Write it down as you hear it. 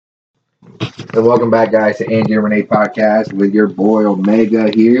And welcome back, guys, to Angie and Rene podcast with your boy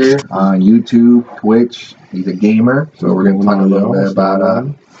Omega here on YouTube, Twitch. He's a gamer, so we're going to talk a little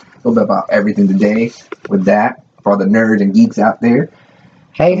bit about everything today with that for all the nerds and geeks out there.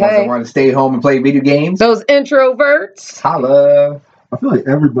 Hey, the ones that want to stay home and play video games. Those introverts. Holla. I feel like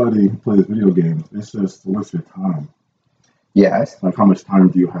everybody plays video games. It's just what's your time? Yes. Like how much time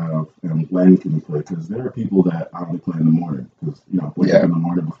do you have and when can you play? Because there are people that I only play in the morning. Because wake up in the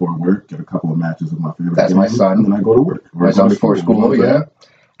morning before work, get a couple of matches with my favorite. That's games, my son. And then I go to work. My son before school. Yeah.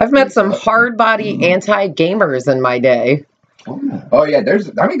 I've met some hard body anti-gamers in my day. Oh yeah. There's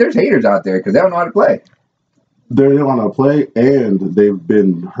haters out there because they don't know how to play. They don't want to play, and they've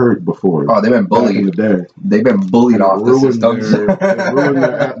been hurt before. Oh, they've been bullied. Back in the day. They've been bullied off the systems.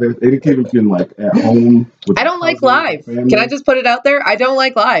 They can't even like at home. I don't like live. Can I just put it out there? I don't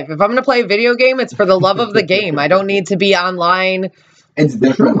like live. If I'm going to play a video game, it's for the love of the game. I don't need to be online. It's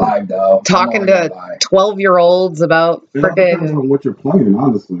different live, though. Talking to 12-year-olds about freaking. Depends on what you're playing,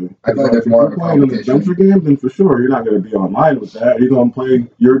 honestly. I feel like there's more of a playing an adventure game, then for sure you're not going to be online with that. You're going to play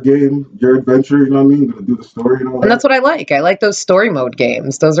your game, your adventure. You know what I mean? Going to do the story and all that. And that's what I like. I like those story mode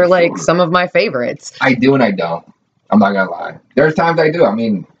games. Those are like some of my favorites. I do and I don't. I'm not gonna lie. There's times I do. I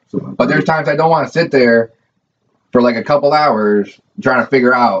mean, but there's times I don't want to sit there for like a couple hours trying to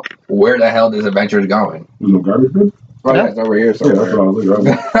figure out where the hell this adventure is going. There's no garbage bin? Oh, yeah, it's over here somewhere. Yeah, that's what I was looking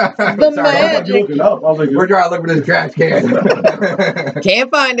at. The magic. We're trying to look for this trash can.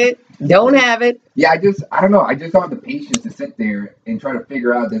 Can't find it. Don't have it. Yeah, I don't know. I just don't have the patience to sit there and try to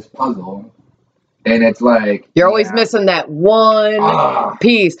figure out this puzzle. And it's like... You're always missing that one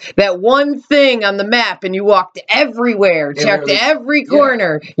piece. That one thing on the map, and you walked everywhere, checked every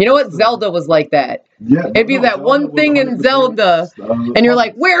corner. Yeah. You know what? Zelda was like that. Yeah, It'd be that one thing in Zelda, and you're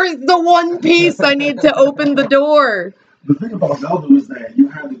like, where is the one piece I need to open the door? The thing about Zelda was that you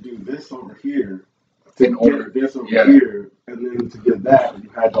had to do this over here to get this over here, and then to get that, you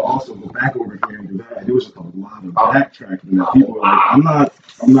had to also go back over here and do that. And it was just a lot of backtracking that people were like,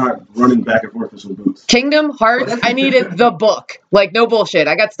 I'm not running back and forth with some boots. Kingdom Hearts, I needed the book. Like, no bullshit.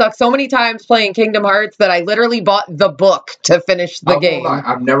 I got stuck so many times playing Kingdom Hearts that I literally bought the book to finish the game.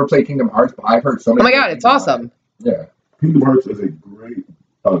 I've never played Kingdom Hearts, but I've heard so many. Oh my god, it's awesome. Yeah. Kingdom Hearts is a great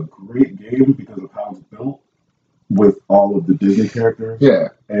game because of how it's built with all of the Disney characters. Yeah.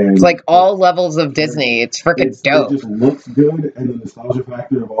 And it's like all levels of Disney. It's freaking dope. It just looks good, and the nostalgia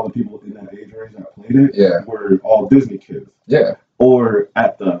factor of all the people in that age range that played it were all Disney kids. Yeah. Or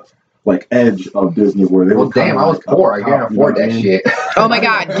at the edge of Disney where they were. Damn, I was poor. I can't afford that shit. Oh my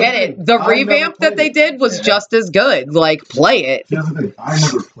god, get it. The revamp that they did was just as good. Like, play it. Here's the thing. I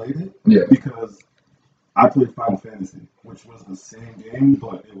never played it because I played Final Fantasy, which was the same game,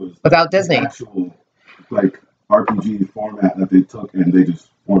 but it was without Disney. Actual RPG format that they took and they just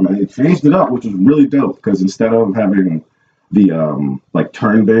changed it up, which was really dope because instead of having the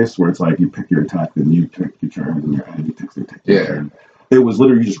turn-based where it's like you pick your attack, then you take your turn, and your enemy takes their turn. It was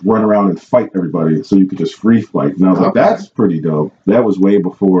literally you just run around and fight everybody, so you could just free fight. And I was like, that's pretty dope. That was way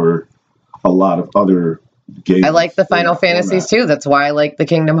before a lot of other games. I like the Final Fantasies too. That's why I like the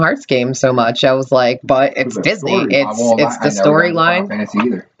Kingdom Hearts game so much. I was like, but it's Disney. It's the storyline. Fantasy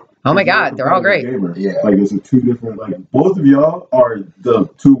either. Oh my god, they're all great. Yeah. Like it's two different both of y'all are the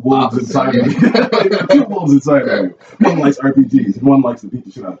two wolves inside of me. Two wolves inside of me. One likes RPGs, one likes to beat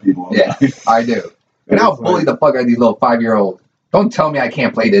the shit out of people. Yeah, I do. And I'll bully the fuck out of these little 5-year-olds. Don't tell me I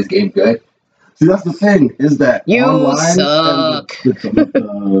can't play this game good. See, that's the thing, is that you online suck.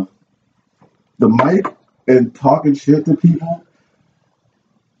 The mic and talking shit to people,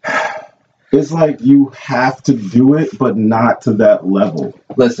 it's like you have to do it, but not to that level.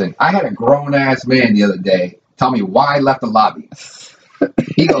 Listen, I had a grown-ass man the other day tell me why I left the lobby.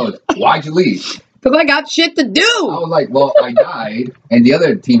 He goes, why'd you leave? Because I got shit to do. I was like, well, I died, and the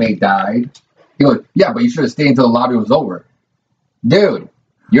other teammate died. He goes, yeah, but you should have stayed until the lobby was over. Dude,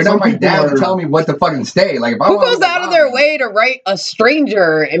 you're not my dad to tell me what to fucking stay. Like, if I who goes out of their way to write a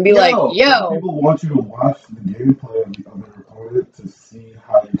stranger and be like, yo. People want you to watch the gameplay of the other opponent to see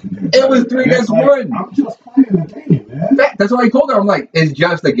how you can get it. It was 3-1. I'm just playing the game, man. That's what I told her. I'm like, it's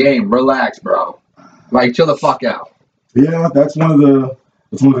just a game. Relax, bro. Like, chill the fuck out. Yeah, that's one of the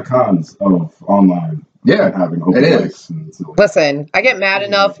cons of online. Yeah, having open it is. Listen, I get mad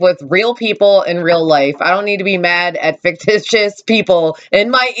enough with real people in real life. I don't need to be mad at fictitious people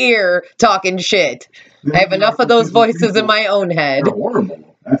in my ear talking shit. I have enough of those voices in my own head. They're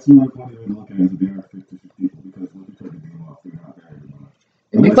horrible. That's what I'm even looking at. They are fictitious people because when you turn the game off, they're not there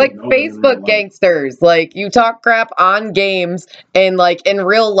anymore. It's like Facebook gangsters. Like, you talk crap on games, and like in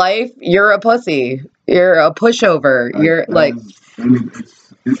real life, you're a pussy. You're a pushover. You're like.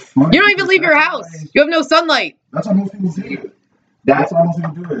 It's funny. You don't even leave your house. You have no sunlight. That's how most people do it. That's That's how most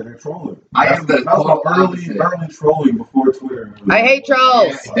people do it. They troll it. I am the That's how total early trolling before Twitter. I hate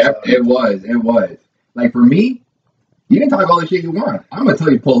trolls. It was. Like for me, you can talk all the shit you want. I'm gonna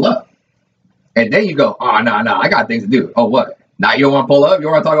tell you pull up, and then you go, oh no, I got things to do. Oh what? Now you don't want to pull up. You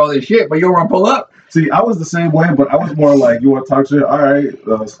want to talk all this shit, but you don't want to pull up. See, I was the same way, but I was more like, you want to talk shit? All right,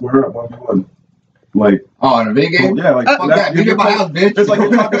 square up 1v1. Like, in a big game? Yeah, like, fuck that. You get my house, bitch. It's like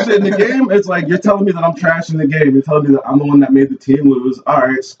you're talking shit in the game. It's like you're telling me that I'm trash in the game. You're telling me that I'm the one that made the team lose. All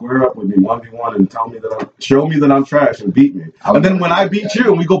right, square up with me 1v1 and show me that I'm trash and beat me. And then when I beat you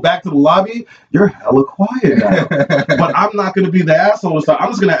and we go back to the lobby, you're hella quiet now. But I'm not gonna be the asshole. So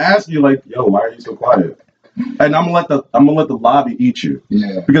I'm just gonna ask you like, yo, why are you so quiet? And I'm gonna let the lobby eat you.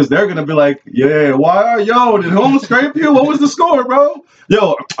 Yeah. Because they're gonna be like, yeah, did Home scrape you? What was the score, bro?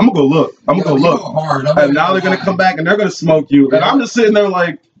 Yo, I'm gonna go look. Hard. And now they're gonna come back and they're gonna smoke you. Yeah. And I'm just sitting there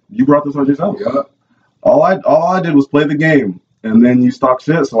like, you brought this on yourself. Yeah. All I did was play the game, and then you talk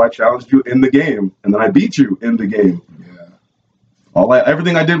shit. So I challenged you in the game, and then I beat you in the game. Yeah.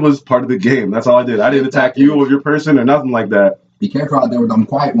 Everything I did was part of the game. That's all I did. I didn't attack you or your person or nothing like that. Be careful out there with them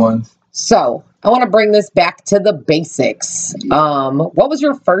quiet ones. So I want to bring this back to the basics. What was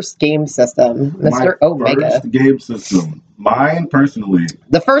your first game system, Mr. Omega? First game system. Mine personally.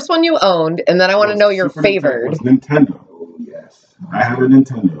 The first one you owned, and then I want to know your favored. Was Nintendo. Oh, yes. I had a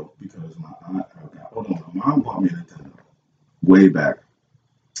Nintendo because my mom bought me a Nintendo way back.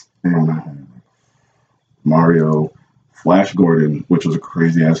 And I had Mario, Flash Gordon, which was a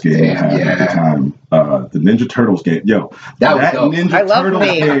crazy ass game I had at the time. The Ninja Turtles game. Yo, that Ninja Turtles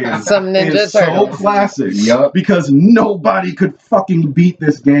game some Ninja is Turtles. so classic. Yep. Because nobody could fucking beat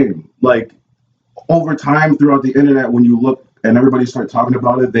this game. Like, over time throughout the internet, when you look and everybody starts talking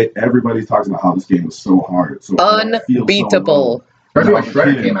about it, everybody talks about how this game was so hard. So unbeatable. Especially when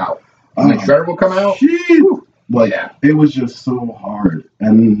Shredder came out. When Shredder will come out. It was just so hard.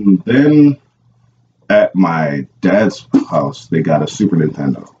 And then at my dad's house, they got a Super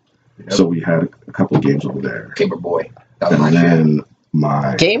Nintendo. Yep. So we had a couple of games over there. Gamer Boy. And then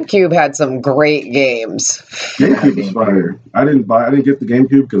my GameCube had some great games. GameCube was fire. I didn't get the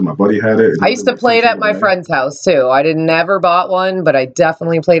GameCube because my buddy had it. I used to play it at my friend's house too. I never bought one, but I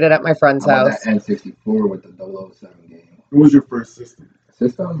definitely played it at my friend's house. That N64 with the 007 game. What was your first system?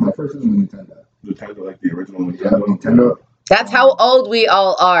 My first system was Nintendo. Nintendo, like the original Nintendo. Yeah, Nintendo. That's how old we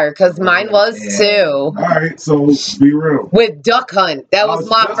all are, because mine was too. All right, so be real. With Duck Hunt, that was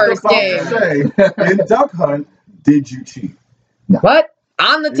my first game. In Duck Hunt, did you cheat? No. What?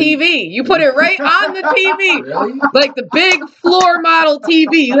 On the TV. You put it right on the TV. Really? Like the big floor model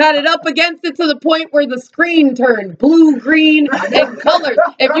TV. You had it up against it to the point where the screen turned blue, green, and colors.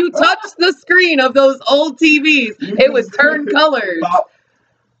 If you touched the screen of those old TVs, it would turn colors.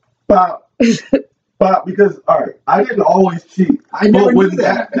 But because, all right, I didn't always cheat. I never knew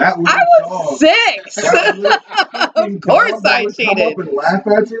that. I was 6. Of course I cheated. Come up and laugh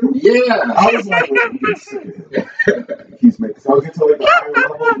at you? Yeah. I was like, well, he's sick of him. He's making, so I'll get to like the higher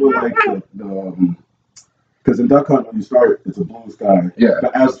levels with like the because in Duck Hunt, when you start, it's a blue sky. Yeah.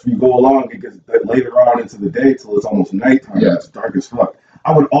 But as you go along, it gets later on into the day till it's almost nighttime. Yeah. It's dark as fuck.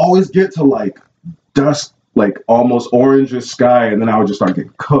 I would always get to like dusk, like almost orange sky, and then I would just start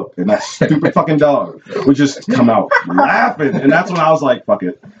getting cooked, and that stupid fucking dog would just come out laughing, and that's when I was like, fuck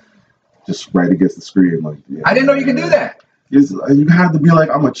it, just right against the screen. Like, yeah, I didn't know you could do that. You have to be like,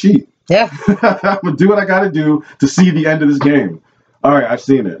 I'm a cheat. Yeah. I'm gonna do what I gotta do to see the end of this game. All right, I've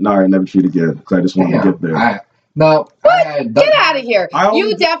seen it. No, I never cheat again because I just want to get there. Get out of here.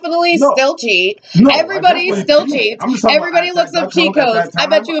 You definitely still cheat. No, Everybody still cheats. Everybody looks up cheat codes. I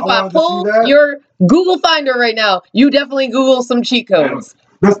bet you if I pull your Google Finder right now, you definitely Google some cheat codes. See,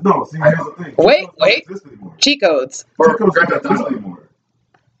 here's the thing. Wait. Cheat codes. Cheat codes don't exist anymore.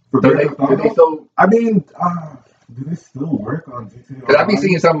 For Grand Theft Auto? I mean, do they still work on GTA? Because I've been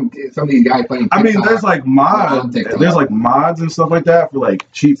seeing some of these guys playing TikTok. I mean, there's like mods. There's like mods and stuff like that for like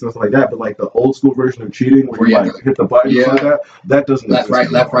cheats and stuff like that. But like the old school version of cheating where you like hit the button and stuff like that doesn't left,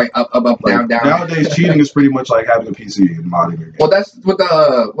 exist left, right, up, down. Nowadays, cheating is pretty much like having a PC and modding your game. Well, that's what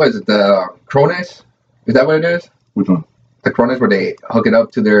the Cronus? Is that what it is? Which one? The Cronus, where they hook it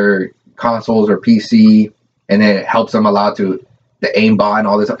up to their consoles or PC, and then it helps them allow to the aimbot and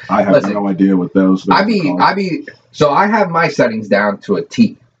all this. I have no idea what those. So I have my settings down to a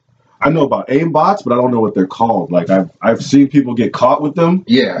T. I know about aimbots, but I don't know what they're called. Like I've seen people get caught with them.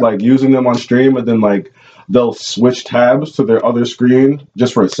 Yeah. Like using them on stream, and then like they'll switch tabs to their other screen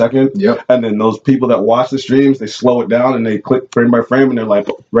just for a second. Yep. And then those people that watch the streams, they slow it down and they click frame by frame, and they're like,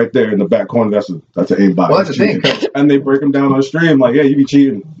 right there in the back corner, that's an aimbot. Well, that's the thing. And they break them down on stream, like, yeah, you be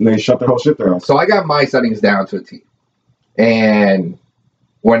cheating, and they shut their whole shit down. So I got my settings down to a T, and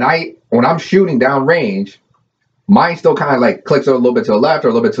when I'm shooting down range, mine still kind of like clicks a little bit to the left or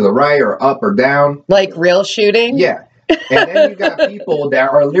a little bit to the right or up or down. Like real shooting? Yeah. And then you got people that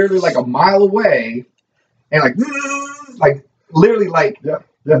are literally like a mile away and like literally like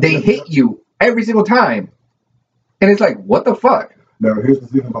they hit you every single time. And it's like, what the fuck? Now, here's the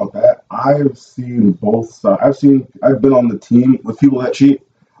thing about that. I've seen both sides. I've been on the team with people that cheat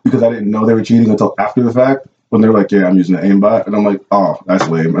because I didn't know they were cheating until after the fact when they were like, yeah, I'm using an aimbot. And I'm like, oh, that's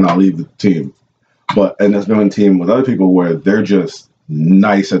lame. And I'll leave the team. And that's been on a team with other people where they're just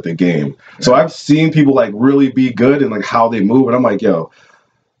nice at the game. Yeah. So I've seen people like really be good and like how they move. And I'm like, yo,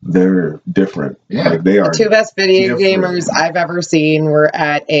 they're different. Yeah. Like they are. The two best video gamers I've ever seen were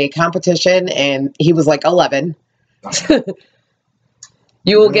at a competition and he was like 11.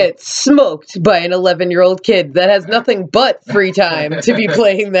 You will get smoked by an 11-year-old kid that has nothing but free time to be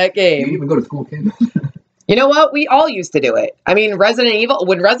playing that game. You didn't even go to school, kid. You know what? We all used to do it. I mean,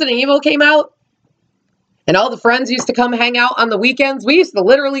 when Resident Evil came out, and all the friends used to come hang out on the weekends, we used to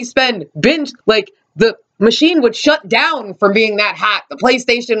literally binge, like, the machine would shut down from being that hot. The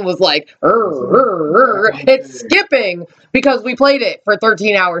PlayStation was like, it's skipping because we played it for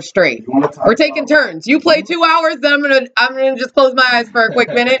 13 hours straight. We're taking turns. You play 2 hours, then I'm gonna just close my eyes for a quick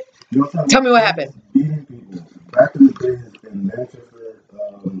minute. Tell me what happened. Beating people. Back in the days in Manchester,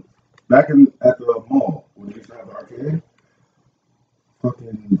 at the mall, when they used to have the arcade,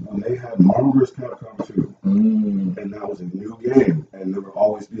 when they had Marvel vs. Capcom 2, and that was a new game, and there would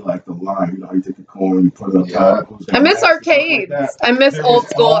always be like the line, you know how you take a coin, you put it up top. I miss arcades. Like I miss old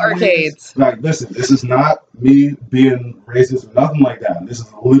school arcades. Like, listen, this is not me being racist or nothing like that. This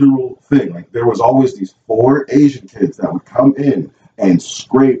is a literal thing. Like, there was always these 4 Asian kids that would come in and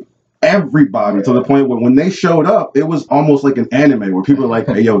scrape everybody to the point where when they showed up, it was almost like an anime where people are like,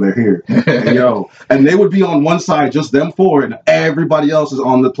 hey, yo, they're here. Hey, yo. And they would be on one side, just them 4, and everybody else is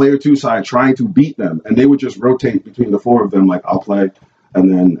on the player 2 side trying to beat them. And they would just rotate between the 4 of them, like, I'll play,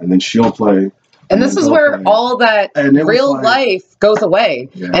 and then she'll play. And this is where all that real life goes away.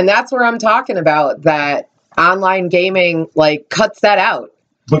 Yeah. And that's where I'm talking about that online gaming, like, cuts that out.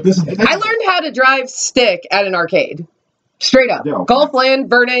 But I learned how to drive stick at an arcade. Straight up. Yeah. Golfland,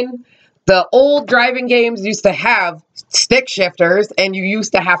 Vernon, the old driving games used to have stick shifters, and you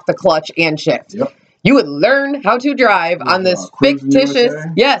used to have to clutch and shift. Yep. You would learn how to drive on this fictitious...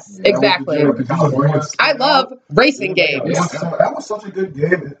 Yes, exactly. I love racing games. Yeah. That was such a good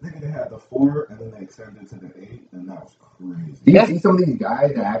game. I think they had the 4, and then they extended to the 8, and that was crazy. Do you see some of these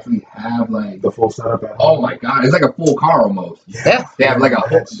guys that actually have like the full setup at home? Oh my god, it's like a full car almost. Yeah. They have like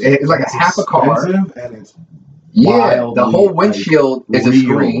it's like a half a car. And it's the whole windshield is a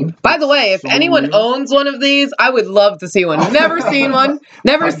screen. By the way, if anyone owns one of these, I would love to see one. Never seen one.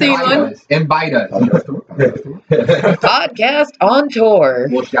 Never seen one. Invite us. Podcast on tour.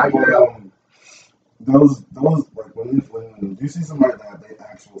 We'll shout you out. Those like when you see somebody that have the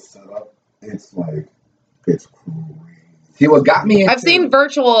actual setup, it's like it's crazy. See what got me into... I've seen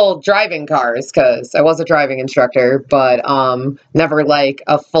virtual driving cars because I was a driving instructor, but never like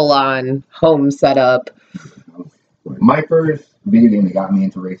a full-on home setup. My first video game that got me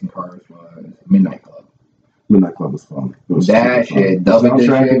into racing cars was Midnight Club. Midnight Club was fun. It was that shit, double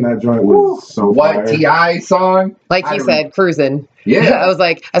edition. That joint was so what fire. T.I. song? Like he said, cruising. Yeah, I was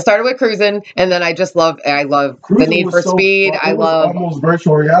like, I started with cruising, and then I love the Need for Speed. I love almost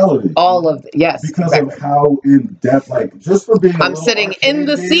virtual reality. All of yes, because of how in depth, like just for being. I'm sitting in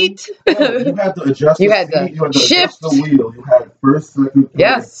the seat. You had to adjust. You had to shift the wheel. You had first, second, third,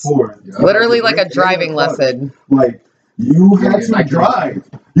 and fourth. Literally like a driving lesson. Like you had to drive.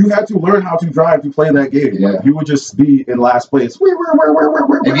 You had to learn how to drive to play that game. Yeah. Like, you would just be in last place. If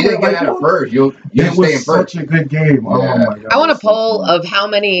you didn't get out of first, you'll stay in first. It was such a good game. Yeah. Oh my God. I want a poll of how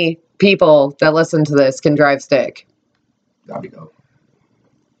many people that listen to this can drive stick. That'd be dope.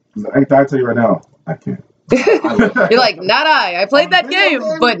 I tell you right now, I can't. You're like, not I. I played that game,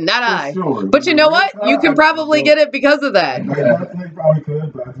 but not I. Sure. But you know what? You can probably get it because of that. I probably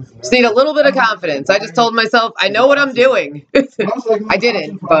could, but I just need a little bit of confidence. I just told myself, I know what I'm doing. I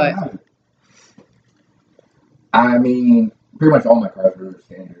didn't, but... I mean, pretty much all my cars are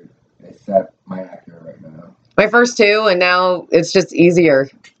standard, except my Acura right now. My first 2, and now it's just easier.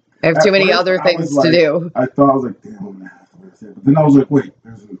 I have too many other things to do. I thought, I was like, damn, I'm going to have to wear it. But then I was like, wait,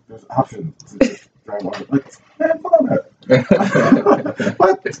 there's options. Like, man, fuck that.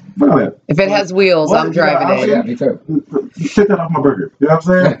 What? If it has wheels, I'm driving it. Yeah, me too. Take that off my burger. You know what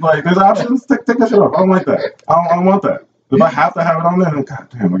I'm saying? Like, there's options. Take that shit off. I don't like that. I don't want that. If I have to have it on there, then god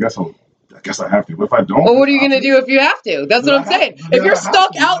damn, I guess I have to. But if I don't, Well, what are you going to do if you have to? That's what I'm saying. If you're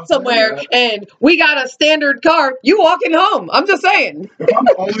stuck out somewhere and we got a standard car, you walking home. I'm just saying. If I'm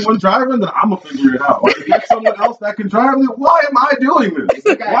the only one driving, then I'm going to figure it out. Like, if there's someone else that can drive, then why am I doing this?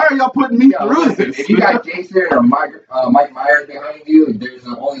 Why are y'all putting me through this? If you got Jason or Mike Myers behind you, and there's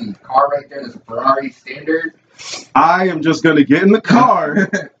the only car right there that's a Ferrari standard, I am just going to get in the car.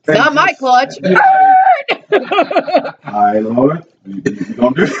 Not my clutch. I know it. You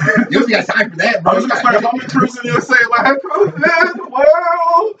gonna do it? You got time for that, bro. I'm just gonna start humming Cruising USA like cruising the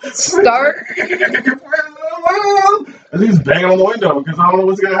world. Start. And he's banging on the window because I don't know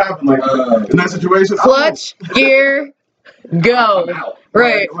what's gonna happen. Like in that situation, Clutch, gear, go.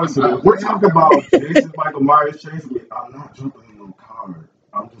 Right. Listen, we're talking about Jason Michael Myers chasing me. I'm not jumping in no car.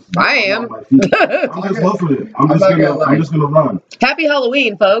 I'm just am. I'm just loving it. I'm just gonna run. Happy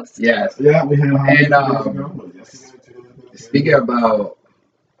Halloween, folks. Yes. Yeah, we had Speaking about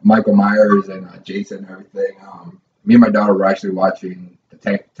Michael Myers and Jason and everything, me and my daughter were actually watching the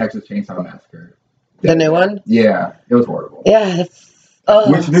Texas Chainsaw Massacre. The new one? Yeah, it was horrible. Yeah.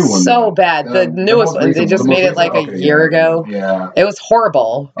 Which new one? So bad. The newest one. They just made it like a year ago. Yeah. It was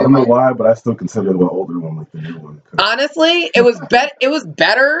horrible. I don't know why, but I still consider the older one like the new one. Honestly, it was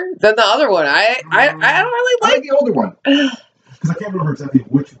better than the other one. I don't really like the older one. Because I can't remember exactly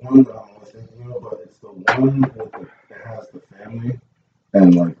which one that I was thinking of, but it's the one with that has the family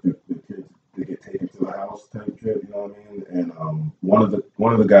and like the kids they get taken to the house type shit. You know what I mean? And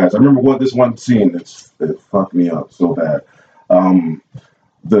one of the guys, I remember this one scene it fucked me up so bad.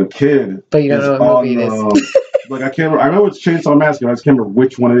 The kid. But you don't know what movie it is. Like I can't remember. I know it's Chainsaw Massacre. I just can't remember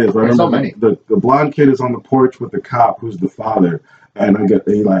which one it is. But I remember so many. The blonde kid is on the porch with the cop who's the father, and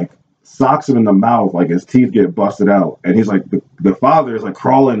he like socks him in the mouth, like his teeth get busted out, and he's like the father is like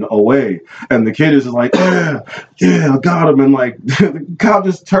crawling away, and the kid is just like yeah, I got him, and like the cop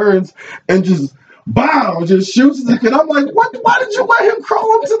just turns and just just shoots the kid. I'm like, what? Why did you let him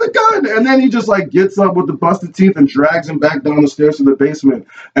crawl up to the gun? And then he just like gets up with the busted teeth and drags him back down the stairs to the basement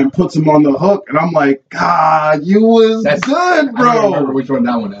and puts him on the hook. And I'm like, God, you was good, bro. I don't remember which one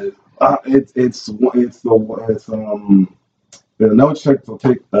that one is.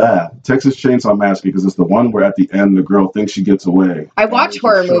 Texas Chainsaw Massacre, because it's the one where at the end the girl thinks she gets away. I watch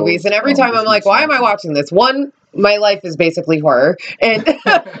horror movies, and every time I'm like, why am I watching this? One, my life is basically horror, and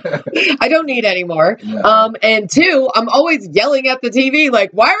I don't need any more. Yeah. And two, I'm always yelling at the TV,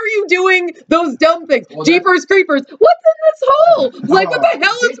 like, why are you doing those dumb things? Well, Jeepers Creepers, what's in this hole? Like, what the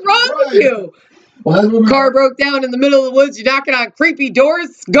hell is wrong with you? Well, car broke down in the middle of the woods. You're knocking on creepy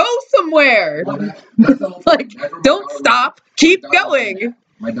doors. Go somewhere. Well, like, don't stop. Keep going.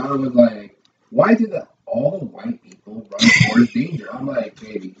 My daughter was like, why do all the white people run towards danger? I'm like,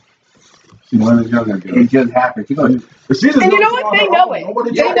 baby. She was younger. It just happened. She goes, and you know what? They know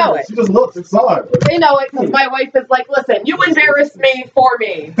it. They know it. She just looks inside. They know it because my wife is like, listen, you embarrassed me for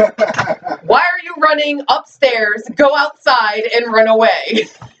me. Why are you running upstairs? Go outside and run away.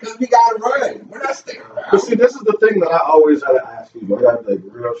 Because we gotta run. We're not sticking around. But see, this is the thing that I always gotta ask people. I gotta like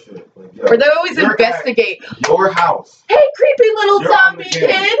real shit. Like, yo, or they always investigate. Your house. Hey, creepy little zombie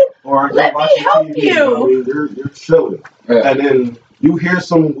kid. Or let me help TV, you. You're chilling, and then you hear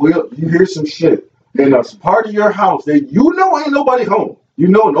some shit in a part of your house that you know ain't nobody home. You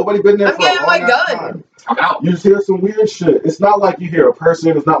know nobody been there I'm for a long getting my gun. time. I'm out. You just hear some weird shit. It's not like you hear a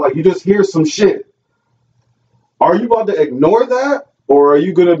person. It's not like you just hear some shit. Are you about to ignore that? Or are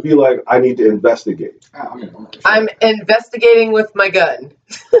you going to be like, I need to investigate? I'm investigating with my gun.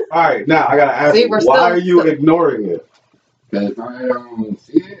 All right, now I got to ask you, why are you ignoring it? Because I don't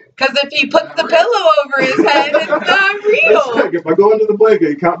see it. Because if he puts the pillow over his head, it's not real. If I go into the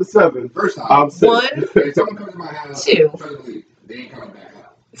blanket and count to 7, first time, I'm safe. 1, if someone comes to my house, 2. They ain't coming back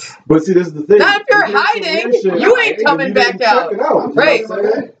out. But see, this is the thing. Not if you're hiding. You ain't coming back out. Right.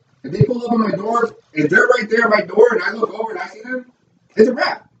 If they pull up on my door, if they're right there at my door and I look over and I see them, it's a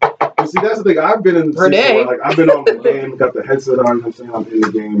wrap. But see, that's the thing. I've been in Rene. Like I've been on the game, got the headset on, you know what I'm saying? I'm in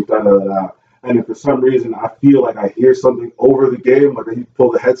the game, da-da-da-da. And if for some reason I feel like I hear something over the game, like you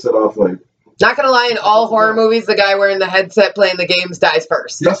pull the headset off, like. Not gonna lie, in all horror movies, the guy wearing the headset playing the games dies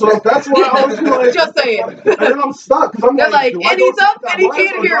first. That's why I always feel like. Just saying. And then I'm stuck because I'm They're like, and he's up and he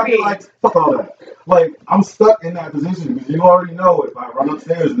can't hear me. Like, fuck all that. Like, I'm stuck in that position because you already know if I run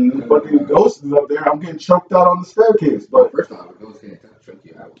upstairs and the fucking ghost is up there, I'm getting choked out on the staircase. But first off, the ghost can't touch. trick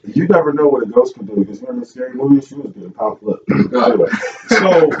you out. You never know what a ghost can do because you remember the scary movie? She was getting popped up. Anyway,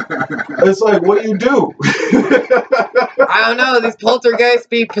 so it's like, what do you do? I don't know. These poltergeists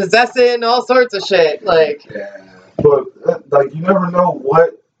be possessing all sorts of shit. Like, Yeah. But like, you never know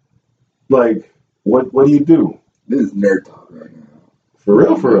what do you do? This is nerd talk right now. For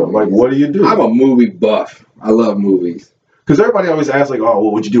real. Like, what do you do? I'm a movie buff. I love movies. Because everybody always asks, like, oh,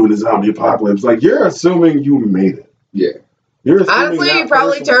 what would you do in the zombie apocalypse? Like, you're assuming you made it. Yeah. You're assuming honestly, you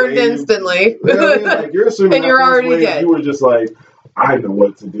probably turned instantly. You know what I mean? Like, you're assuming And you're already dead. You were just like, I know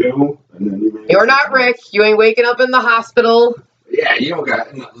what to do. And then You're not Rick. You ain't waking up in the hospital. Yeah, you don't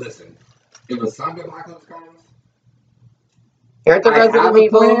got. No, listen, if a zombie apocalypse comes, You're at the I have Resident a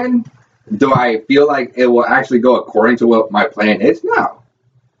Evil. plan. Do I feel like it will actually go according to what my plan is? No.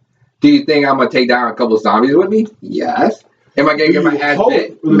 Do you think I'm gonna take down a couple of zombies with me? Yes. Am I gonna get my ass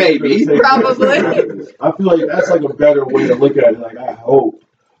bit? Maybe. Probably. I feel like that's like a better way to look at it. Like, I hope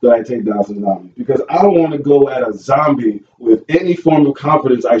that I take down some zombies because I don't want to go at a zombie with any form of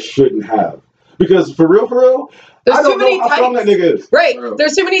confidence I shouldn't have. Because for real, There's I too don't many know how strong that types. nigga is. Right.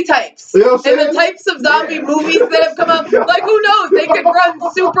 There's too many types. You know what I'm And saying? the types of zombie movies that have come up, like, who knows? They could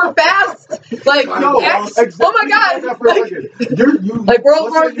run super fast. Like, No, X. exactly. Oh my God. Like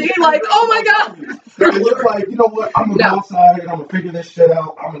World War Z, like, oh my God. And you're like, you know what? I'm gonna go outside and I'm gonna figure this shit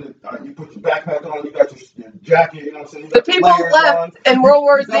out. I'm gonna, you put your backpack on, you got your jacket, you know what I'm saying? The people left in World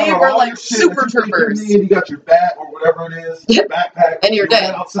War Z were like super troopers. You got your bat or whatever it is, your backpack, and you're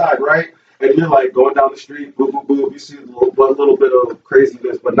dead outside, right? And you're like going down the street, boop, boop, boop. You see a little bit of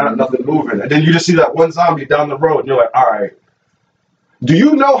craziness, but not nothing moving. And then you just see that one zombie down the road, and you're like, all right. Do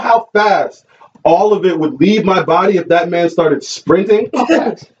you know how fast all of it would leave my body if that man started sprinting?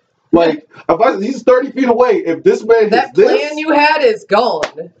 Like, he's 30 feet away. If this man that plan you had is gone.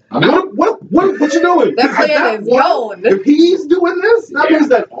 What you doing? That plan is gone. If he's doing this, that means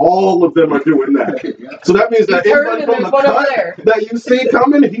that all of them are doing that. So that means that anybody from the cut that you see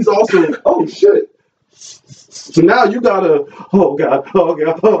coming, he's also, oh shit. So now you gotta, oh god,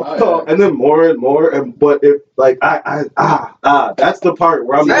 and then more and more, but if like that's the part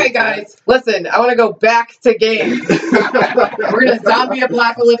where I'm. All right, guys, listen. I want to go back to games. We're gonna zombie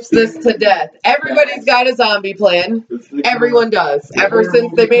apocalypse this to death. Everybody's got a zombie plan. Everyone does. Ever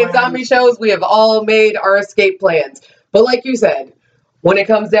since they made zombie shows, we have all made our escape plans. But like you said, when it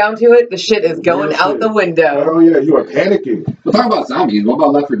comes down to it, the shit is going out the window. Oh yeah, you are panicking. We're talking about zombies. What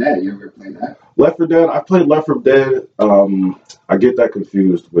about Left 4 Dead? You ever played that? Left 4 Dead. I played Left 4 Dead. I get that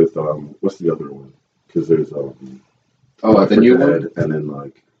confused with what's the other one? Because there's the new one, and then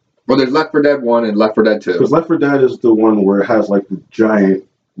like. Well, there's Left 4 Dead 1 and Left 4 Dead 2. Because Left 4 Dead is the one where it has like the giant.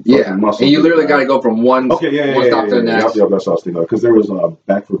 Muscle. And you literally got to go from one stop to the next. Yep, that's what I was thinking of. Because there was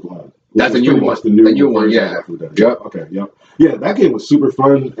Back 4 Blood. That's a new one. The new one, yeah. Yep. Okay, yep. Yeah, that game was super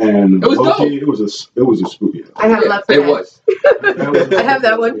fun and it was dope. It was a spooky. I have Left 4 Dead. It was. I have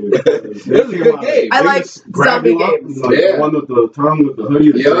that one. It was a good game. I like zombie games. The one with the tongue with the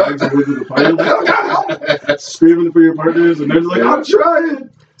hoodie that drags you into the fire. Screaming for your partners, and they're like, I'm trying.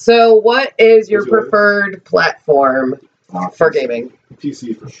 So, what is your preferred platform for gaming?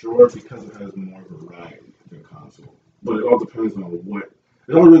 PC for sure, because it has more variety than console. But it all depends on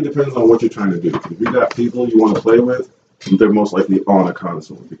it all really depends on what you're trying to do. If you got people you want to play with, they're most likely on a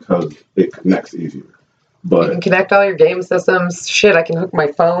console because it connects easier. But you can connect all your game systems. Shit, I can hook my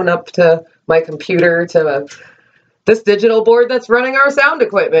phone up to my computer to this digital board that's running our sound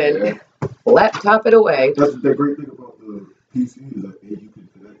equipment. Yeah. Laptop it away. That's the great thing about the PC is that you can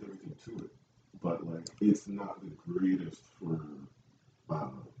connect everything to it. But like, it's not the greatest for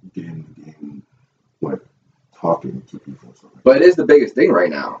game, like talking to people. Or something. But it is the biggest thing right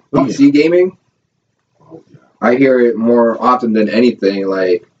now. PC gaming. Oh, yeah. I hear it more often than anything.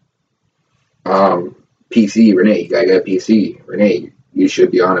 Like, PC, Rene, you gotta get a PC. Rene, you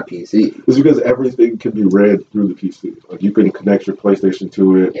should be on a PC. It's because everything can be read through the PC. Like, you can connect your PlayStation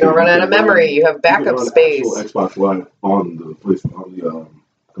to it. You don't run out of memory. You have backup space. Xbox Live on the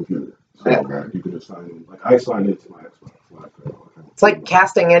computer. So you can just sign in. Like, I sign into my Xbox Live. It's like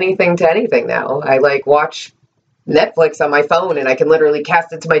casting anything to anything now. I like watch Netflix on my phone and I can literally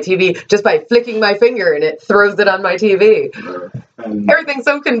cast it to my TV just by flicking my finger and it throws it on my TV. Everything's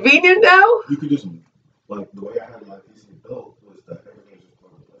so convenient now. You could just, like, the way I had my PC built was that everything's just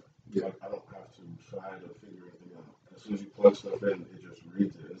plug and play. Yeah. Like, I don't have to try to figure anything out. As soon as you plug stuff in, it just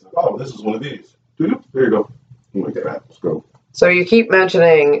reads it. It's like, oh, this is one of these. There you go. I'm like, let's go. So you keep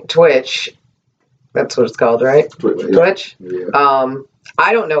mentioning Twitch. That's what it's called, right? Twitch? Yeah.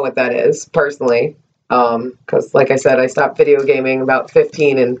 I don't know what that is, personally. Because, like I said, I stopped video gaming about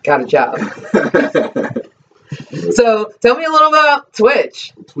 15 and got a job. So tell me a little about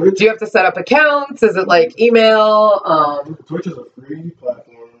Twitch. Twitch. Do you have to set up accounts? Is it like email? Twitch is a free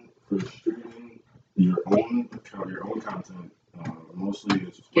platform for streaming your own account, your own content. Mostly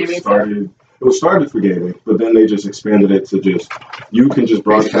it was started for gaming, but then they just expanded it to you can just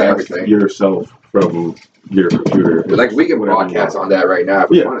broadcast yourself from your computer. Like we can broadcast on that right now if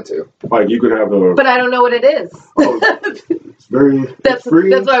we wanted to. Like you could have a. But I don't know what it is. It's very. That's free.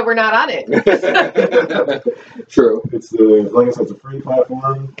 That's why we're not on it. True. It's like I said, it's a free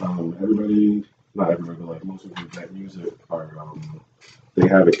platform. Not everybody, but like most of the that use it are they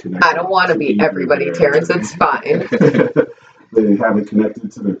have it connected. I don't want to be everybody, Terrence. It's fine. They have it connected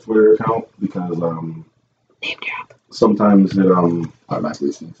to their Twitter account because sometimes it automatically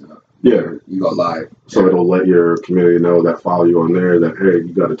syncs it up. Yeah, you go live, so it'll let your community know that follow you on there that hey,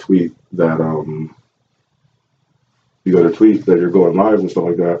 you got to tweet that you're going live and stuff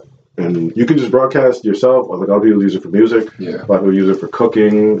like that. And you can just broadcast yourself. Like other people use it for music. Yeah. A lot of people use it for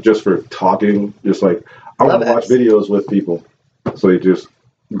cooking, just for talking. Just like I want to watch videos with people, so they just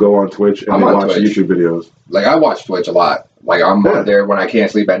go on Twitch and they watch YouTube videos. Like I watch Twitch a lot. Like I'm on there when I can't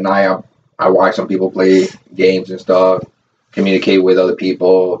sleep at night. I watch some people play games and stuff, communicate with other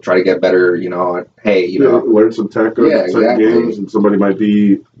people, try to get better. Hey, learn some tech on certain games, and somebody might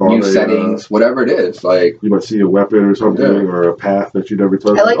be on new settings, whatever it is. Like you might see a weapon or something or a path that you never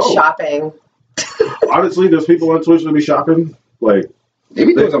touched. I like shopping. Honestly, there's people on Twitch that be shopping. Like they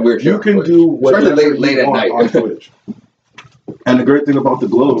be doing some weird shit. You can do whatever late at night on Twitch. And the great thing about the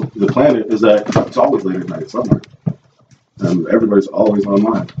globe, the planet, is that it's always late at night somewhere. And everybody's always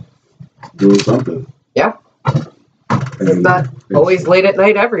online doing something. Yeah. It's not always late at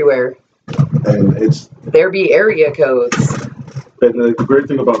night everywhere. And there be area codes. And the great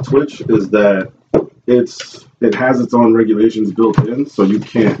thing about Twitch is that it has its own regulations built in, so you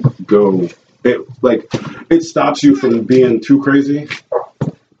can't go. It stops you from being too crazy.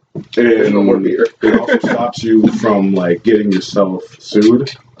 And no more beer. It also stops you from getting yourself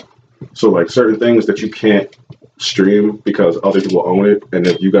sued. So certain things that you can't stream because other people own it, and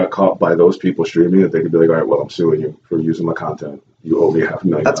if you got caught by those people streaming it, they could be like, all right, well, I'm suing you for using my content. You owe me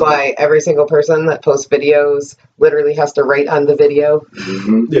 $500,000. That's why every single person that posts videos literally has to write on the video.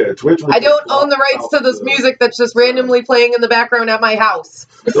 Mm-hmm. Yeah, Twitch. I don't own the rights to this music that's just randomly playing in the background at my house.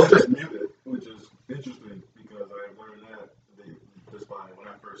 They'll just mute it, which is interesting because I learned that just by when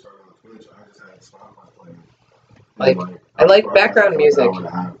I first started on Twitch, I just had Spotify playing. I like background music.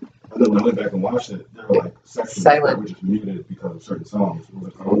 And then when I went back and watched it, there were sections that were just muted because of certain songs.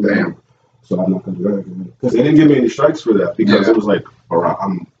 Oh, damn. So I'm not going to do that again. Because they didn't give me any strikes for that because it was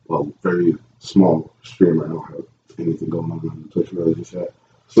I'm a very small streamer. I don't have anything going on Twitch really just yet.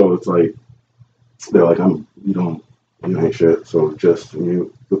 So it's they're like, you ain't shit. So just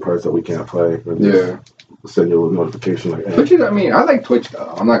mute the parts that we can't play. Send you a notification hey. Twitch is, I like Twitch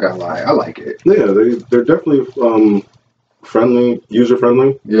though. I'm not going to lie. I like it. Yeah, they're definitely friendly, user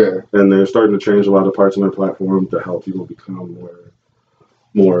friendly. Yeah. And they're starting to change a lot of parts of their platform to help people become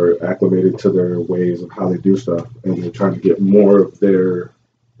more acclimated to their ways of how they do stuff. And they're trying to get more of their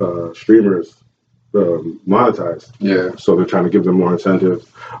streamers monetized. Yeah. So they're trying to give them more incentives,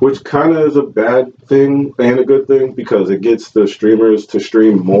 which kind of is a bad thing and a good thing because it gets the streamers to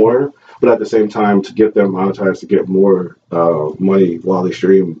stream more, but at the same time to get them monetized to get more money while they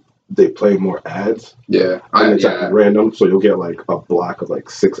stream, they play more ads. Yeah. And it's random, so you'll get a block of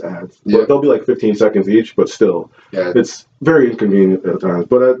 6 ads. Yeah. But they'll be 15 seconds each, but still, it's very inconvenient at times.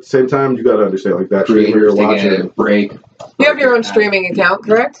 But at the same time, you got to understand that streamer you're watching. A break. You have your own streaming account,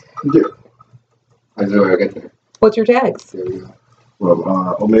 correct? Yeah. I know where I get there. What's your tags? There we go.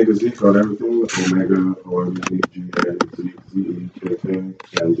 Well, Omega Zeke on everything. Omega, O-M-E-G-A-Z-E-K-K,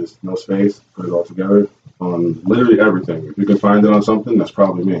 and just no space. Put it all together. On literally everything. If you can find it on something, that's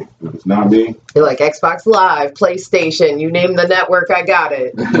probably me. And if it's not me, you're like Xbox Live, PlayStation. You name the network, I got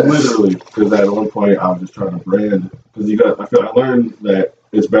it. Literally, because at one point I was just trying to brand. Because I learned that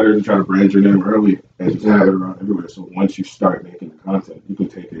it's better to try to brand your name early and just have it around everywhere. So once you start making the content, you can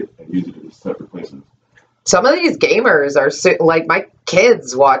take it and use it in separate places. Some of these gamers are my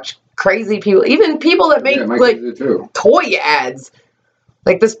kids watch crazy people, even people that make toy ads.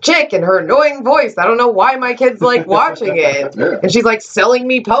 This chick and her annoying voice. I don't know why my kid's watching it. Yeah. And she's selling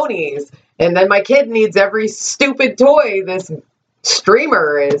me ponies. And then my kid needs every stupid toy this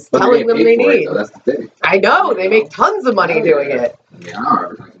streamer is telling them they need. That's the thing. I know. They make tons of money doing it.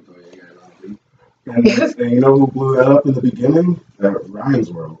 And you know who blew that up in the beginning? Ryan's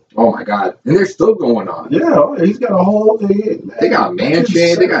World. Oh my God. And they're still going on. Yeah, he's got a whole thing. They got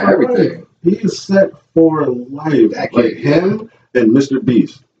mansion. They got everything. He is set for life. Him and Mr.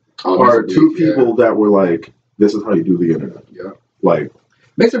 Beast are two people that were this is how you do the internet. Yeah. Like,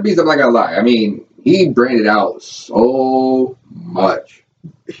 Mr. Beast, I'm not gonna lie. I mean, he branded out so much.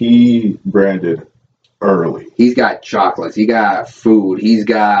 he branded early. He's got chocolates. He got food. He's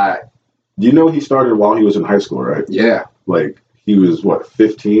got You know, he started while he was in high school, right? yeah. Like, he was, what,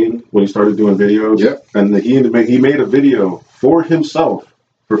 15 when he started doing videos? Yep. And he made a video for himself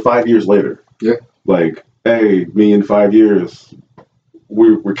for 5 years later. Yeah. Like, hey, me in 5 years,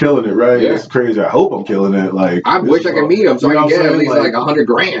 we're killing it, right? Yeah. It's crazy. I hope I'm killing it. Like, I wish I could meet him so you I know can what get I'm at least saying? like $100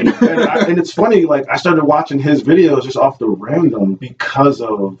 grand. And it's funny, like, I started watching his videos just off the random because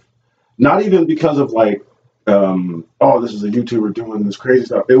of, not even because of like, oh, this is a YouTuber doing this crazy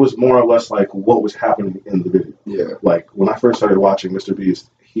stuff. It was more or less like what was happening in the video. Yeah. Like, when I first started watching Mr. Beast,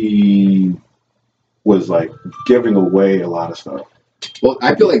 he was like giving away a lot of stuff. Well,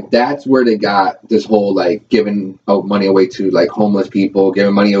 I feel like that's where they got this whole like giving out money away to like homeless people,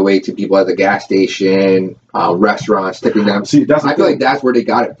 giving money away to people at the gas station, restaurants, tipping them. See, that's I feel like that's where they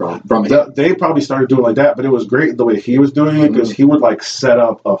got it from him. They probably started doing like that, but it was great the way he was doing it because he would like set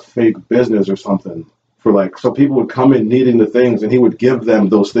up a fake business or something for like, so people would come in needing the things and he would give them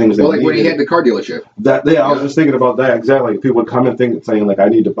those things. Well, like when he had the car dealership. I was just thinking about that exactly. People would come and saying like, I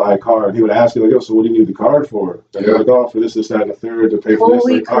need to buy a car, and he would ask you like, oh, so what do you need the card for? And they're like, oh, for this, that, and the third to pay for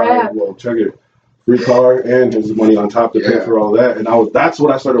Holy this. Like, all right, crap. well, check it. Free car and here's money on top to pay for all that. And that's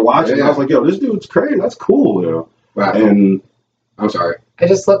what I started watching. I was like, yo, this dude's crazy. That's cool, yo. Wow. And I'm sorry. I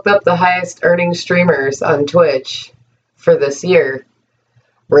just looked up the highest earning streamers on Twitch for this year.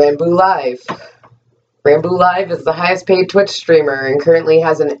 Rambo Live. Rambo Live is the highest paid Twitch streamer and currently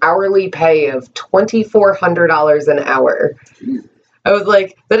has an hourly pay of $2,400 an hour. Jesus. I was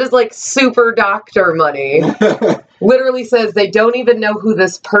like, that is like super doctor money. Literally says they don't even know who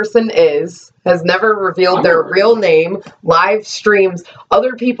this person is, has never revealed their real name, live streams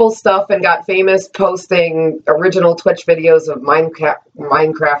other people's stuff, and got famous posting original Twitch videos of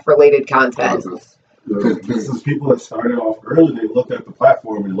Minecraft related content. this is people that started off early. They looked at the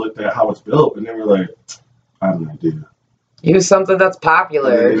platform and looked at how it's built, and they were like, I have no idea. Use something that's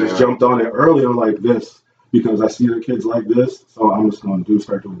popular. And they just jumped on it early and like this because I see the kids like this, so I'm just going to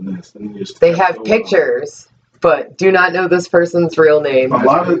start doing this. And they have pictures, but do not know this person's real name. A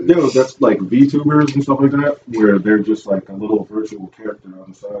lot of that's like VTubers and stuff like that, where they're just like a little virtual character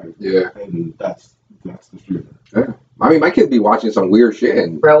on the side. Yeah. And that's the streamer. Yeah. I mean, my kids be watching some weird shit.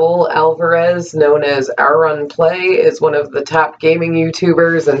 And Raul Alvarez, known as Outrun Play, is one of the top gaming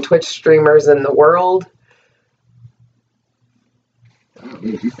YouTubers and Twitch streamers in the world.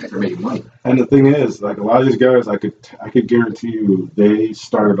 these guys are making money. And the thing is, like a lot of these guys, I could guarantee you, they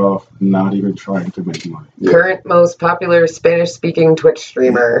started off not even trying to make money. Yeah. Current most popular Spanish-speaking Twitch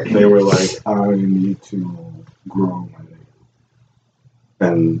streamer. They were like, I need to grow my name,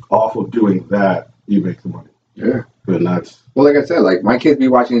 and off of doing that, you make the money. Yeah. And that's Well, like I said, like my kids be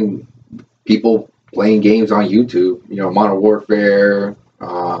watching people playing games on YouTube. You know, Modern Warfare,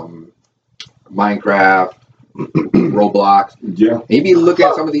 Minecraft, Roblox. yeah. Maybe look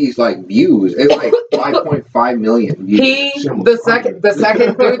at some of these like views. It's like 5.5 million views. The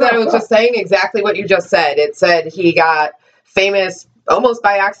second dude that I was just saying exactly what you just said. It said he got famous almost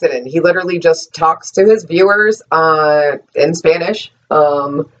by accident. He literally just talks to his viewers in Spanish